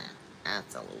banana.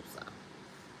 That's a loser.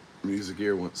 Music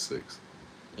here wants 6.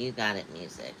 You got it,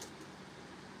 music.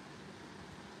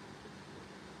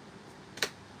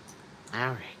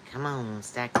 Alright, come on,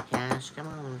 stack of cash. Come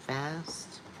on,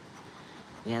 fast.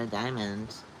 We got a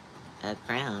diamond, a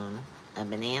crown, a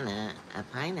banana, a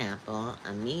pineapple,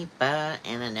 a meatball,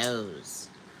 and a nose.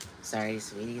 Sorry,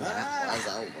 sweetie, that was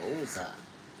a loser.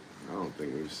 I don't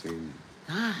think we've seen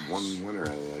Gosh. one winner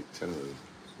out of like 10 of those.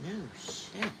 No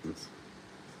shit.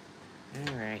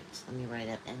 Alright, let me write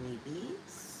up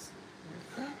MEBs.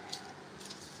 Perfect.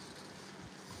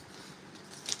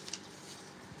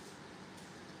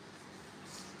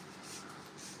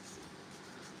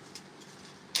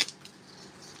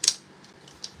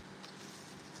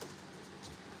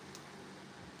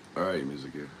 All right,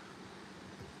 music here.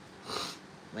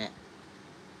 What?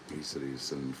 He said he's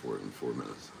sending for it in 4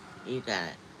 minutes. You got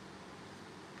it.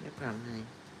 No problem, honey.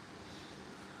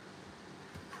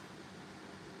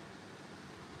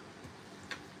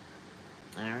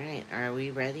 Alright, are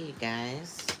we ready,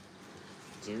 guys?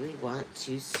 Do we want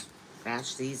to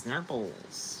scratch these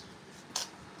nubbles?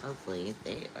 Hopefully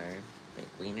they are big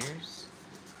wieners.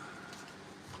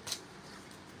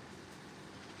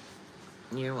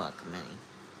 You're welcome, honey.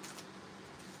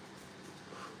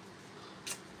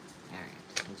 Alright,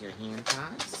 let's do a hand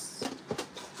toss.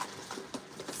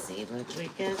 Let's see what we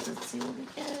get. Let's see what we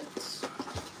get.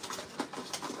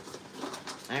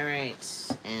 Alright,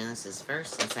 and this is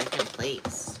first and second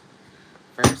place.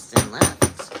 First and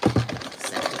left.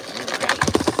 Second and right.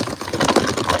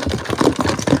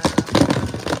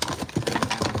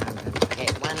 Okay,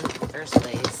 one first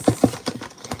place.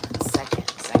 Second.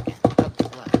 Oh,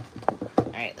 come on.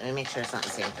 Alright, let me make sure it's not the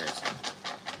same person.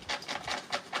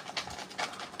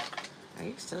 Are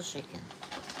you still shaking?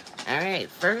 Alright,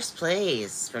 first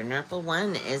place for Nurple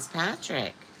 1 is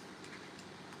Patrick.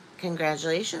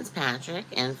 Congratulations, Patrick.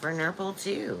 And for Nurple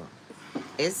 2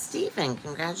 is Stephen.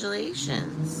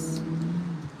 Congratulations.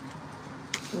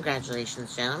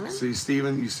 Congratulations, gentlemen. See,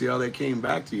 Stephen, you see how they came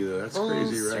back to you, though? That's Full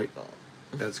crazy, right? circle.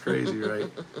 That's crazy,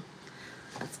 right?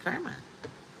 That's karma.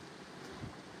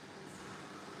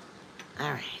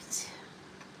 Alright.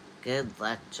 Good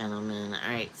luck, gentlemen.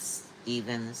 Alright,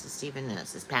 Stephen. This is Stephen. No,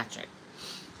 this is Patrick.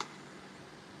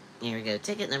 Here we go.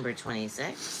 Ticket number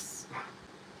 26.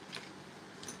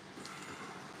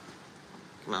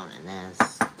 Come on,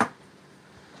 Inez.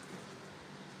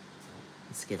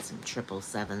 Let's get some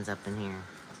 777s up in here.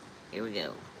 Here we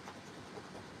go.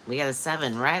 We got a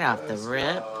 7 right off the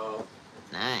rip.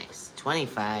 Nice.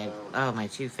 25. Oh, my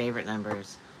 2 favorite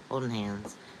numbers. Holding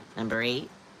hands. Number 8,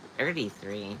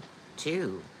 33,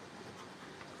 2,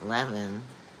 11,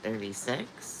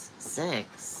 36,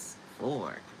 6,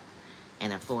 4,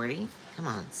 and a 40. Come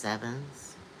on,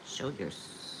 7s. Show your...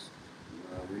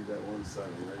 Read that 1 7.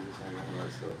 I just hang on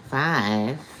myself.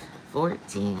 5,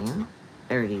 14,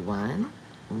 31,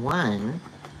 1,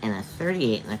 and a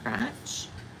 38 in the crotch.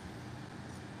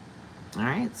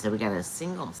 Alright, so we got a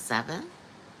single 7.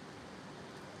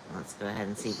 Let's go ahead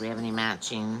and see if we have any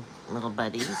matching little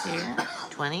buddies here.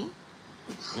 20.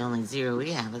 The only 0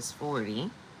 we have is 40.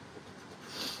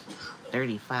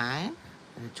 35.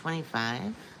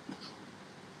 25.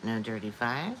 No dirty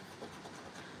 5.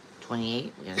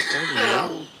 28. We got a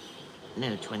 38.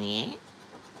 No 28.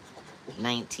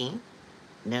 19.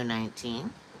 No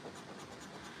 19.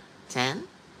 10.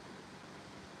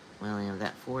 We only have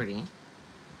that 40.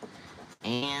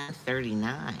 And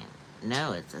 39.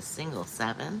 No, it's a single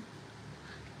 7.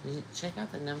 You check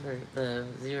out the number, the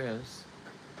zeros.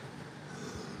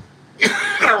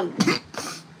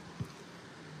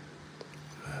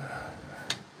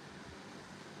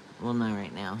 Well, no,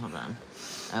 right now. Hold on.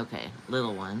 Okay,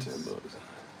 little one. 10 bucks.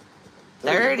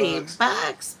 30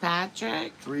 bucks,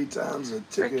 Patrick. 3 times a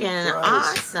ticket Freaking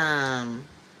price. awesome.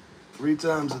 3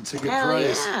 times a ticket Hell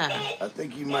price. yeah. I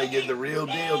think you might get the real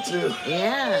deal, too.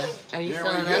 Yeah. Are you Here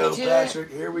feeling we go, up to Patrick.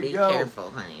 it? Here we Be go.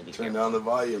 careful, honey. Be Turn careful. down the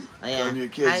volume. Oh, yeah. Turn your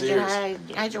kids' ears.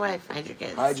 Hide your wife. Hide your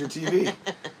kids. Hide your TV.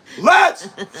 Let's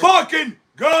fucking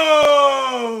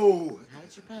go!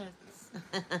 Hide your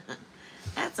pets.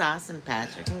 That's awesome,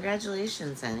 Patrick.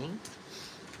 Congratulations, honey.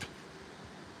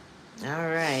 All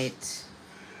right.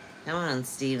 Come on,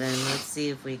 Steven. Let's see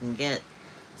if we can get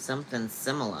something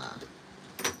similar.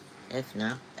 If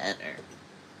not better.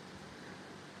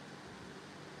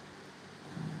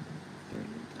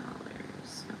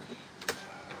 $30. Okay.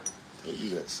 Maybe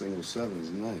that single 7 is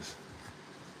nice.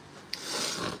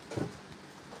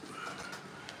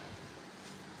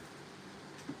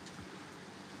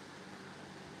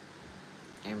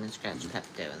 I'm gonna scratch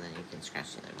Pepto and then you can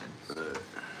scratch the other ones.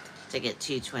 Ticket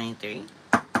 223.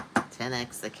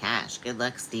 10x the cash. Good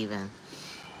luck, Steven.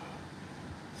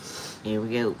 Here we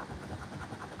go.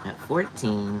 At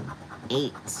 14,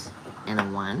 8, and a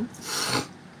 1.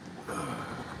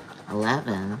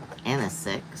 11 and a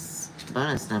 6.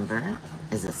 Bonus number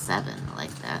is a 7. I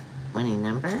like that. Winning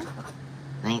number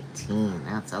 19.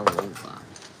 That's a whole lot.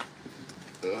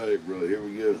 Alright, bro, here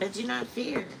we go. But do not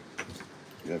fear.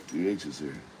 You have 2 H's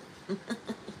here.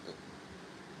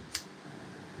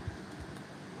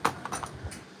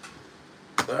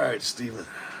 Alright, Steven.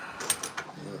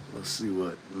 Let's see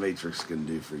what Matrix can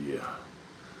do for you.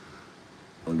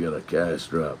 We'll get a cash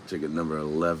drop. Ticket number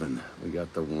 11. We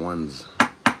got the ones.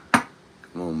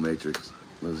 Come on, Matrix.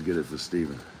 Let's get it for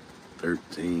Steven.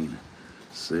 13,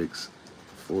 6,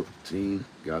 14.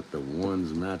 Got the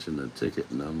ones matching the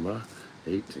ticket number.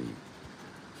 18,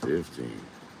 15,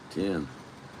 10,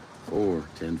 4,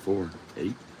 10, 4,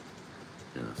 8,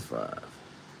 and a 5.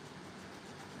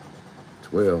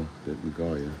 12 didn't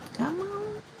call you. Come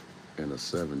on. And a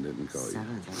 7 didn't call you.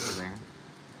 7's everywhere.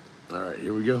 All right,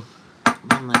 here we go.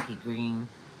 One lucky green.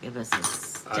 Give us a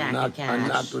stack of cash. I'm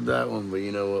not with that one, but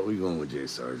you know what? We're going with J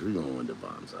Sarge. We're going with the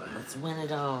bonsai. Let's win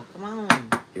it all. Come on.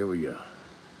 Here we go.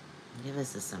 Give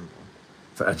us a symbol.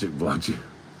 Patrick blocked you.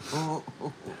 Oh.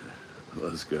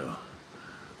 Let's go.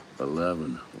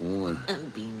 11, 1,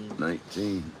 Beanie.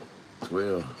 19,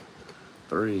 12,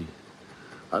 3.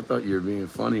 I thought you were being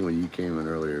funny when you came in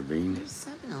earlier, Bean. There's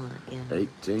 7 on it again.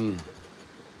 18,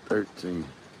 13,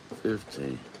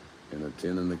 15, and a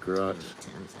 10 in the crotch.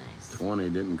 10's nice. 20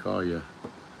 didn't call you.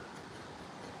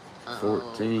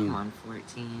 14. Come on,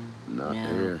 14. Not no.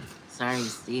 here. Sorry,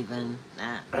 Steven.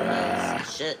 That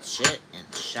was shit,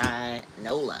 and shy.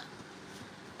 Nola.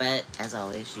 But, as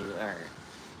always, you are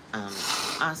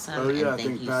awesome. Oh, yeah, and I thank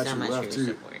think you Patrick so much for left your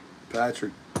too. support.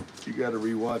 Patrick, you got to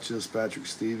rewatch this. Patrick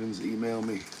Stevens, email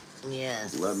me.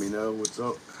 Yes. Let me know what's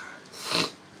up.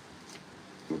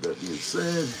 With that being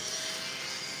said.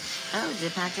 Oh,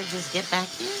 did Patrick just get back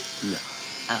here? No.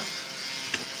 Oh.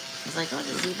 I was like, oh,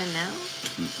 does he even know?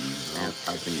 No,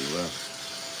 I think he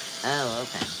left. Oh,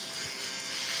 okay.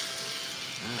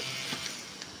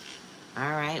 Oh.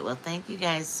 All right. Well, thank you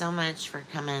guys so much for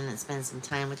coming and spending some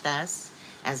time with us.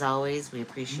 As always, we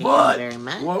appreciate you very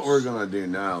much. What we're going to do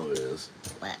now is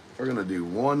What? we're going to do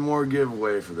one more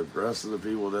giveaway for the rest of the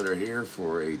people that are here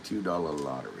for a $2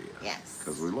 lottery. Yes.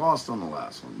 Because we lost on the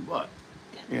last one, but,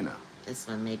 Yeah. you know. This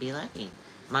one may be lucky.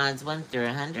 Mods 1 through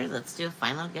 100. Let's do a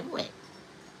final giveaway.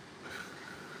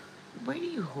 Where do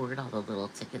you hoard all the little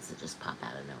tickets that just pop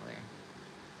out of nowhere?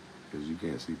 Because you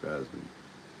can't see past me.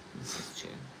 This is true.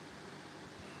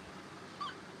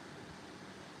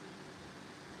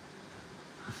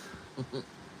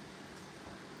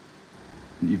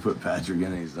 You put Patrick in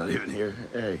and he's not even here.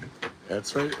 Hey,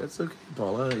 that's right. That's okay,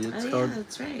 Paula. It's Oh, called, yeah,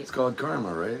 that's right. It's called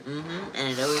karma, right? Mm-hmm.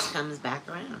 And it always comes back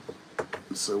around.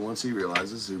 So once he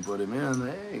realizes who put him in,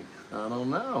 hey, I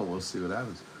don't know. We'll see what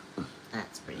happens.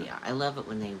 That's pretty awesome. I love it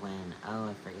when they win. Oh,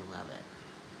 I freaking love it.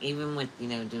 Even with,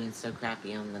 doing so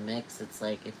crappy on the mix, it's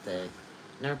like if the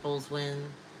Nurples win,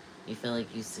 you feel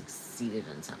like you succeeded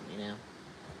in something,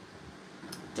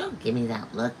 Don't give me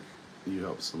that look. You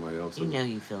help somebody else. You know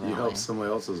you feel that You way. help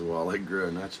somebody else's wallet grow,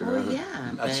 not your Well, own.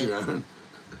 yeah, Not your but- own.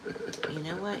 You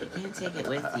know what? You can't take it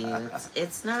with you.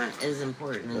 It's not as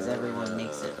important as everyone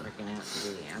makes it freaking out to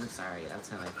be. I'm sorry. That's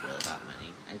how I feel about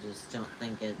money. I just don't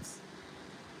think it's,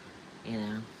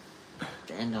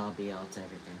 the end all be all to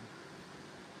everything.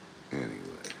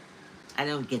 Anyway. I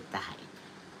don't get the hype.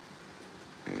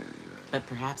 Anyway. But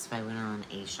perhaps if I went on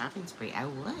a shopping spree, I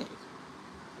would.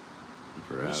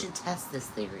 Perhaps, We should test this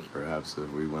theory. perhaps if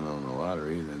we went on the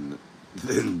lottery, then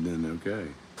okay.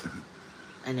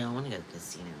 I know, I want to go to the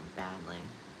casino badly.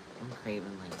 I'm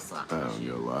craving like a slot I don't machine.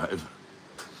 go live.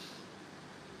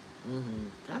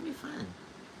 That'd be fun.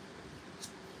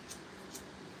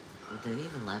 Would they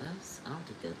even let us? I don't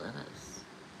think they'd let us.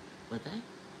 Would they?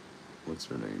 What's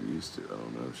her name? Used to. I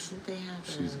don't know. Shouldn't they have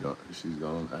She's gone. She's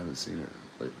gone. I haven't seen her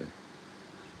lately.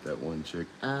 That one chick.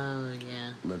 Oh,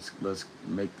 yeah. Let's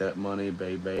make that money,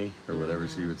 baby, or whatever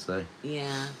she would say.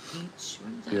 Yeah. Peach.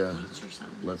 What is that? Yeah. Peach or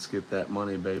something? Let's get that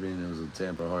money, baby, and it was a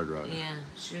Tampa Hard Rock. Yeah.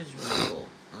 She was really cool.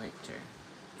 I liked her.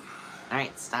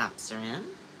 Alright, stops are in.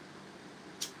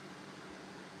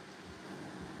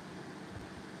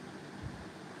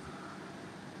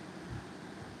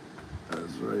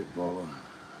 That's right, Paula.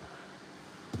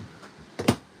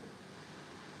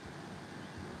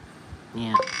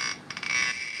 Yeah.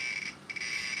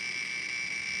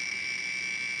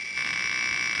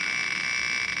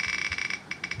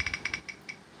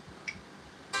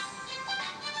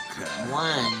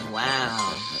 One.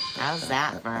 Wow. How's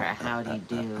that for a howdy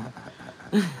do?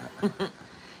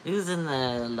 Who's in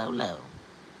the low?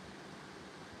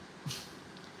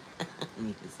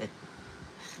 You said,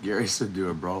 Gary said do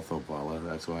a brothel, Paula.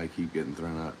 That's why I keep getting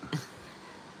thrown out.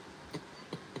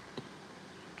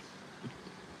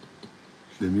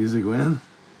 Did music win?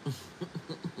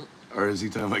 Or is he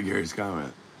talking about Gary's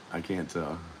comment? I can't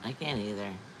tell. I can't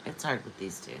either. It's hard with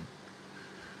these two.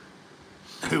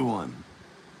 Who won?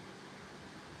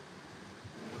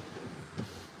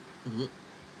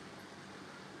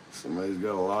 Somebody's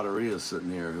got a lotteria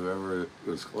sitting here. Whoever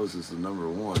was closest to number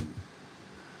one.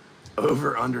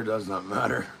 Over, under does not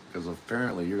matter. Because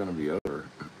apparently you're going to be over.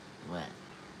 What?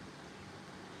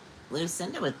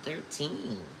 Lucinda with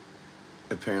 13.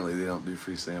 Apparently they don't do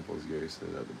free samples, Gary said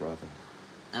at the brothel.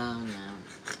 Oh, no.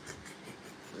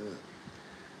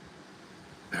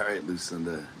 All right,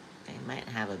 Lucinda. They might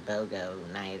have a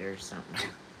BOGO night or something.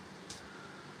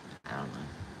 I don't know.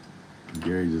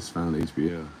 Gary just found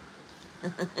HBO.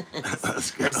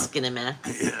 Let's go.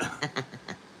 Skinemax. Yeah.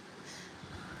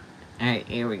 All right,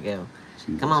 here we go.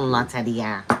 Jesus Come on, Christ.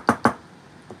 Latadia.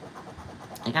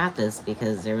 I got this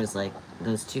because there was like,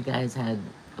 those two guys had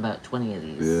about 20 of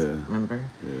these. Yeah. Remember?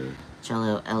 Yeah.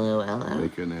 Cello, L-O-L-O. They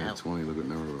couldn't have Nope. 20. Look at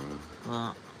number one.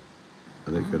 Well,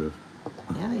 They could have.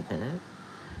 yeah, they could have.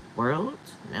 World?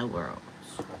 No worlds.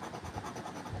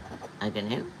 A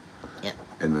canoe? Yep.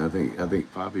 And I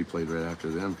think Poppy played right after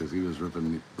them because he was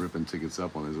ripping tickets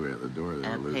up on his way out the door. They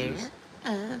A were pair losers.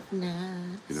 of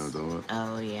nuts. You know what I'm talking about?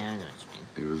 Oh, yeah, I know what you mean.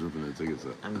 He was ripping the tickets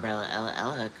up. Umbrella,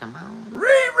 Ella, come on.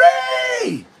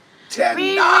 Riri! $10!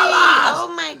 Riri!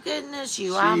 Oh my goodness,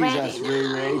 you already Jesus,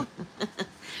 know.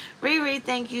 Riri,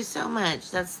 thank you so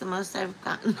much. That's the most I've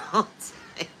gotten all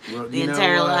day. Well, The you know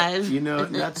entire what? live. You know,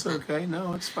 that's okay.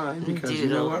 No, it's fine. Because you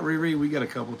know Doodle. what, Riri? We got a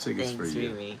couple tickets Thanks, for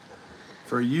you. Riri.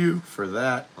 For you, for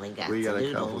that, We got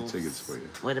a couple doodles. tickets for you.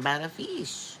 What about a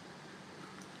fish?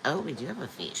 Oh, we do have a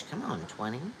fish. Come on,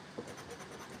 20.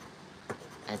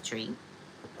 A tree.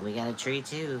 We got a tree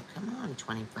too. Come on,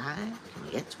 25. Can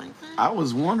we get 25? I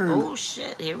was wondering. Oh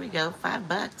shit, here we go.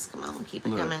 $5. Come on, keep it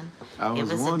Look, coming. I Give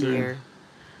was us wondering. a deer.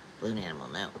 Balloon animal,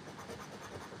 no.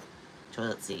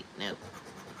 Toilet seat, no.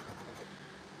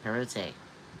 Perote,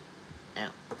 no.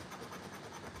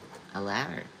 A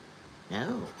ladder,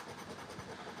 no.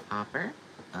 Hopper,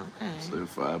 okay. So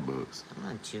 $5. Come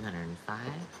on, 205.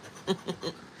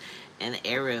 And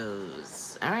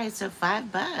arrows. All right, so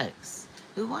 $5.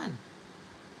 Who won?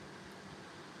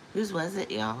 Whose was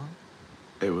it, y'all?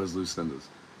 It was Lucinda's.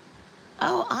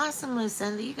 Oh, awesome,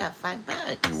 Lucinda. You got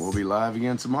 $5. And we'll be live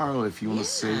again tomorrow. If you want Yeah. to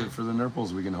save it for the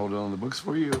Nurples, we can hold it on the books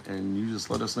for you. And you just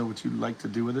let us know what you'd like to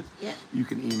do with it. Yeah. You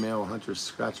can email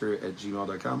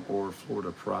hunterscratcher@gmail.com or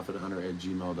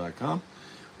floridaprophethunter@gmail.com.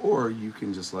 Or you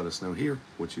can just let us know here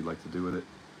what you'd like to do with it.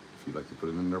 If you'd like to put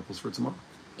it in the Nurples for tomorrow.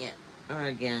 Yeah. Or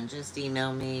again, just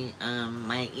email me.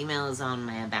 My email is on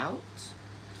my about.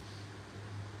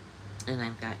 And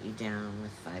I've got you down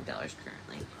with $5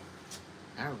 currently.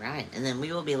 All right. And then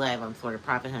we will be live on Florida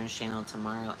Profit Hunters channel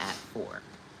tomorrow at 4.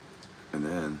 And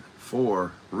then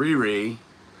for Riri,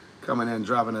 coming in,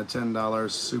 dropping a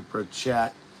 $10 super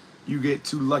chat. You get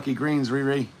 2 lucky greens,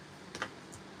 Riri.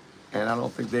 And I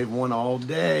don't think they've won all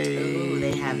day. Oh,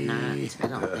 they have not. I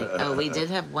don't think. Oh, we did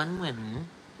have one winner.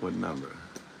 What number?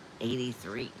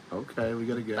 83. Okay, we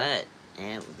gotta go. But,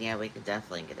 yeah, we could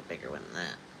definitely get a bigger one than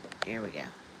that. Here we go.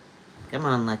 Come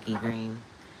on, Lucky Green.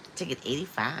 Ticket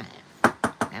 85.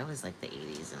 That was like the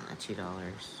 80s and the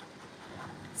 $2.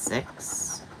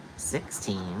 6,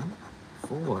 16,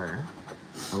 4,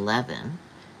 11.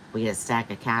 We get a stack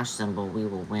of cash symbol. We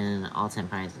will win all 10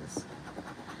 prizes.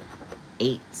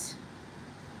 8,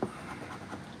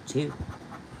 2,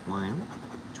 1,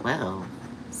 12,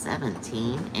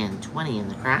 17, and 20 in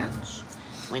the crotch.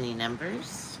 Winning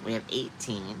numbers. We have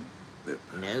 18. Yep.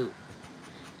 No.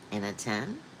 And a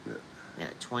 10. Yep. We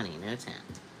got a 20. No 10.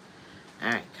 All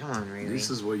right, come on, Riri.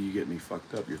 This is where you get me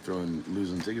fucked up. You're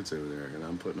losing tickets over there, and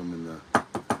I'm putting them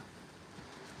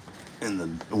in the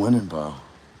winning pile.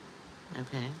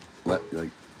 Okay. Like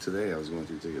today, I was going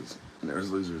through tickets, and there's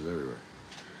losers everywhere.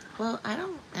 Well, I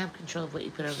don't have control of what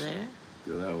you put over there.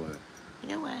 Go that way. You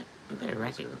know what? You better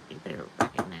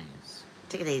recognize.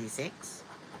 Ticket 86.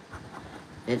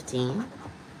 15.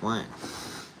 1.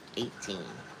 18.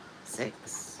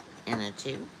 6. And a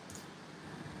 2.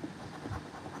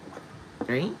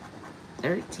 3.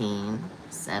 13.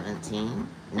 17.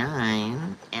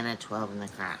 9. And a 12 in the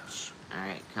crotch.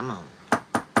 Alright, come on.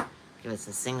 Give us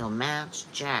a single match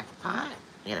jackpot.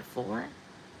 We got a 4.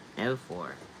 No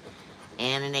 4.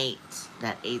 And an 8.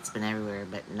 That 8's been everywhere,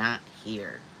 but not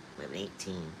here. We have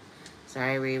 18.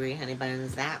 Sorry, Riri, honey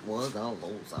buns. That was a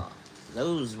loser.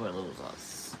 Those were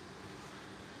losers.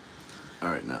 All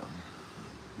right, now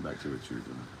back to what you were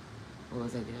doing. What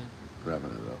was I doing?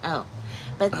 wrapping it up. Oh,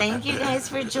 but thank you guys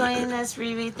for joining us,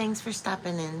 Riri. Thanks for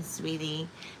stopping in, sweetie.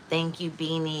 Thank you,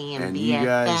 Beanie and you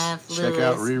guys BFF, check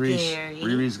out Louis, Riri's. Gary.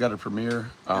 Riri's got a premiere.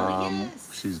 Oh,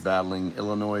 yes. She's battling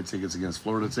Illinois tickets against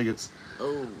Florida tickets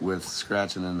with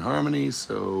Scratching and Harmony.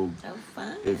 So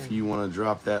fun. if you want to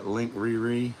drop that link,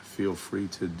 Riri, feel free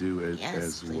to do it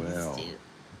as well. Do.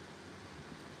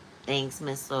 Thanks,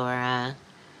 Miss Laura.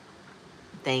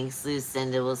 Thanks,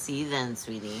 Lucinda. We'll see you then,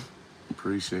 sweetie.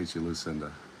 Appreciate you,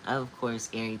 Lucinda. Of course,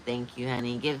 Gary. Thank you,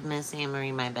 honey. Give Miss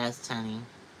Anne-Marie my best, honey.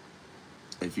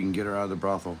 If you can get her out of the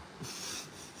brothel.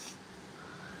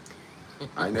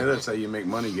 I know that's how you make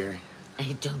money, Gary.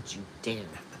 Hey, don't you dare.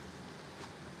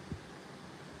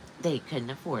 They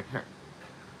couldn't afford her.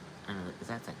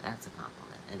 That's a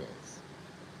compliment. It is.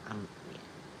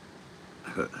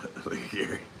 Yeah. Look at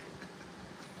Gary.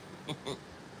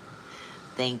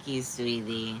 Thank you,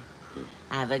 sweetie.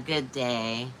 Have a good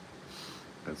day.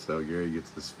 That's how Gary gets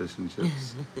his fish and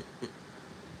chips.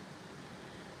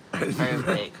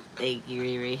 Perfect. Thank you,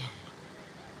 Riri.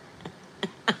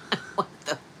 What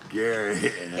the?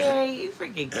 Gary. Gary, you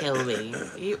freaking kill me.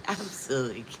 You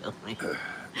absolutely kill me.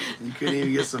 You couldn't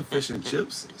even get some fish and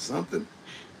chips? Something?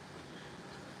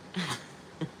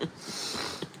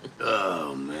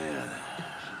 Oh, man.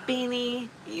 Beanie,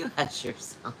 you hush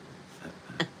yourself.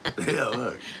 Yeah,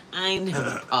 look. I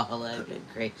know, Paula. Good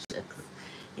gracious.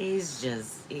 He's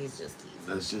just easy.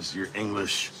 That's just your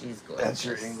English. She's gorgeous. That's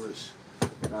your English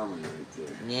comedy right there.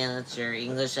 Yeah, that's your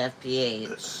English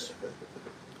FPH.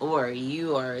 Or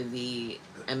you are the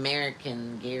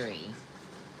American Gary.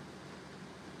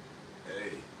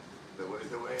 Hey, the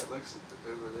way it looks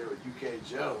over there with UK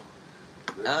Joe.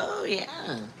 Oh,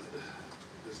 yeah.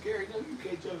 Does Gary know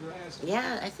UK Joe's ass?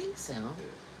 Yeah, I think so.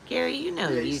 Gary, you know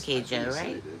UK Joe,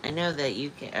 right? I know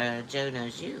that Joe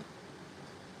knows you.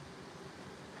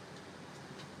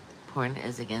 Porn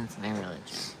is against my religion.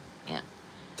 Yeah.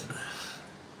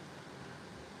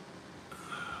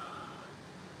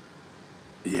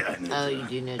 Yeah, I know. Oh, Joe. you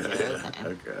do know Joe? Okay.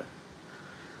 Okay.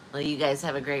 Well, you guys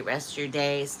have a great rest of your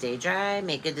day. Stay dry,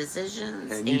 make good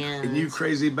decisions, And you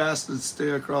crazy bastards stay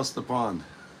across the pond.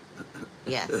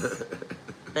 Yes.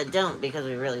 But don't, because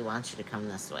we really want you to come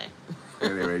this way.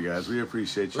 Anyway, guys, we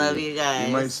appreciate you. Love you guys.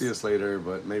 You might see us later,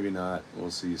 but maybe not. We'll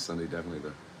see you Sunday, definitely,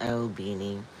 though. Oh,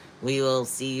 Beanie. We will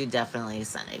see you definitely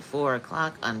Sunday, 4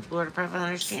 o'clock on Florida Profit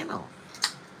Hunters channel.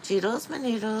 Toodles, my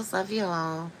noodles. Love you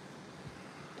all.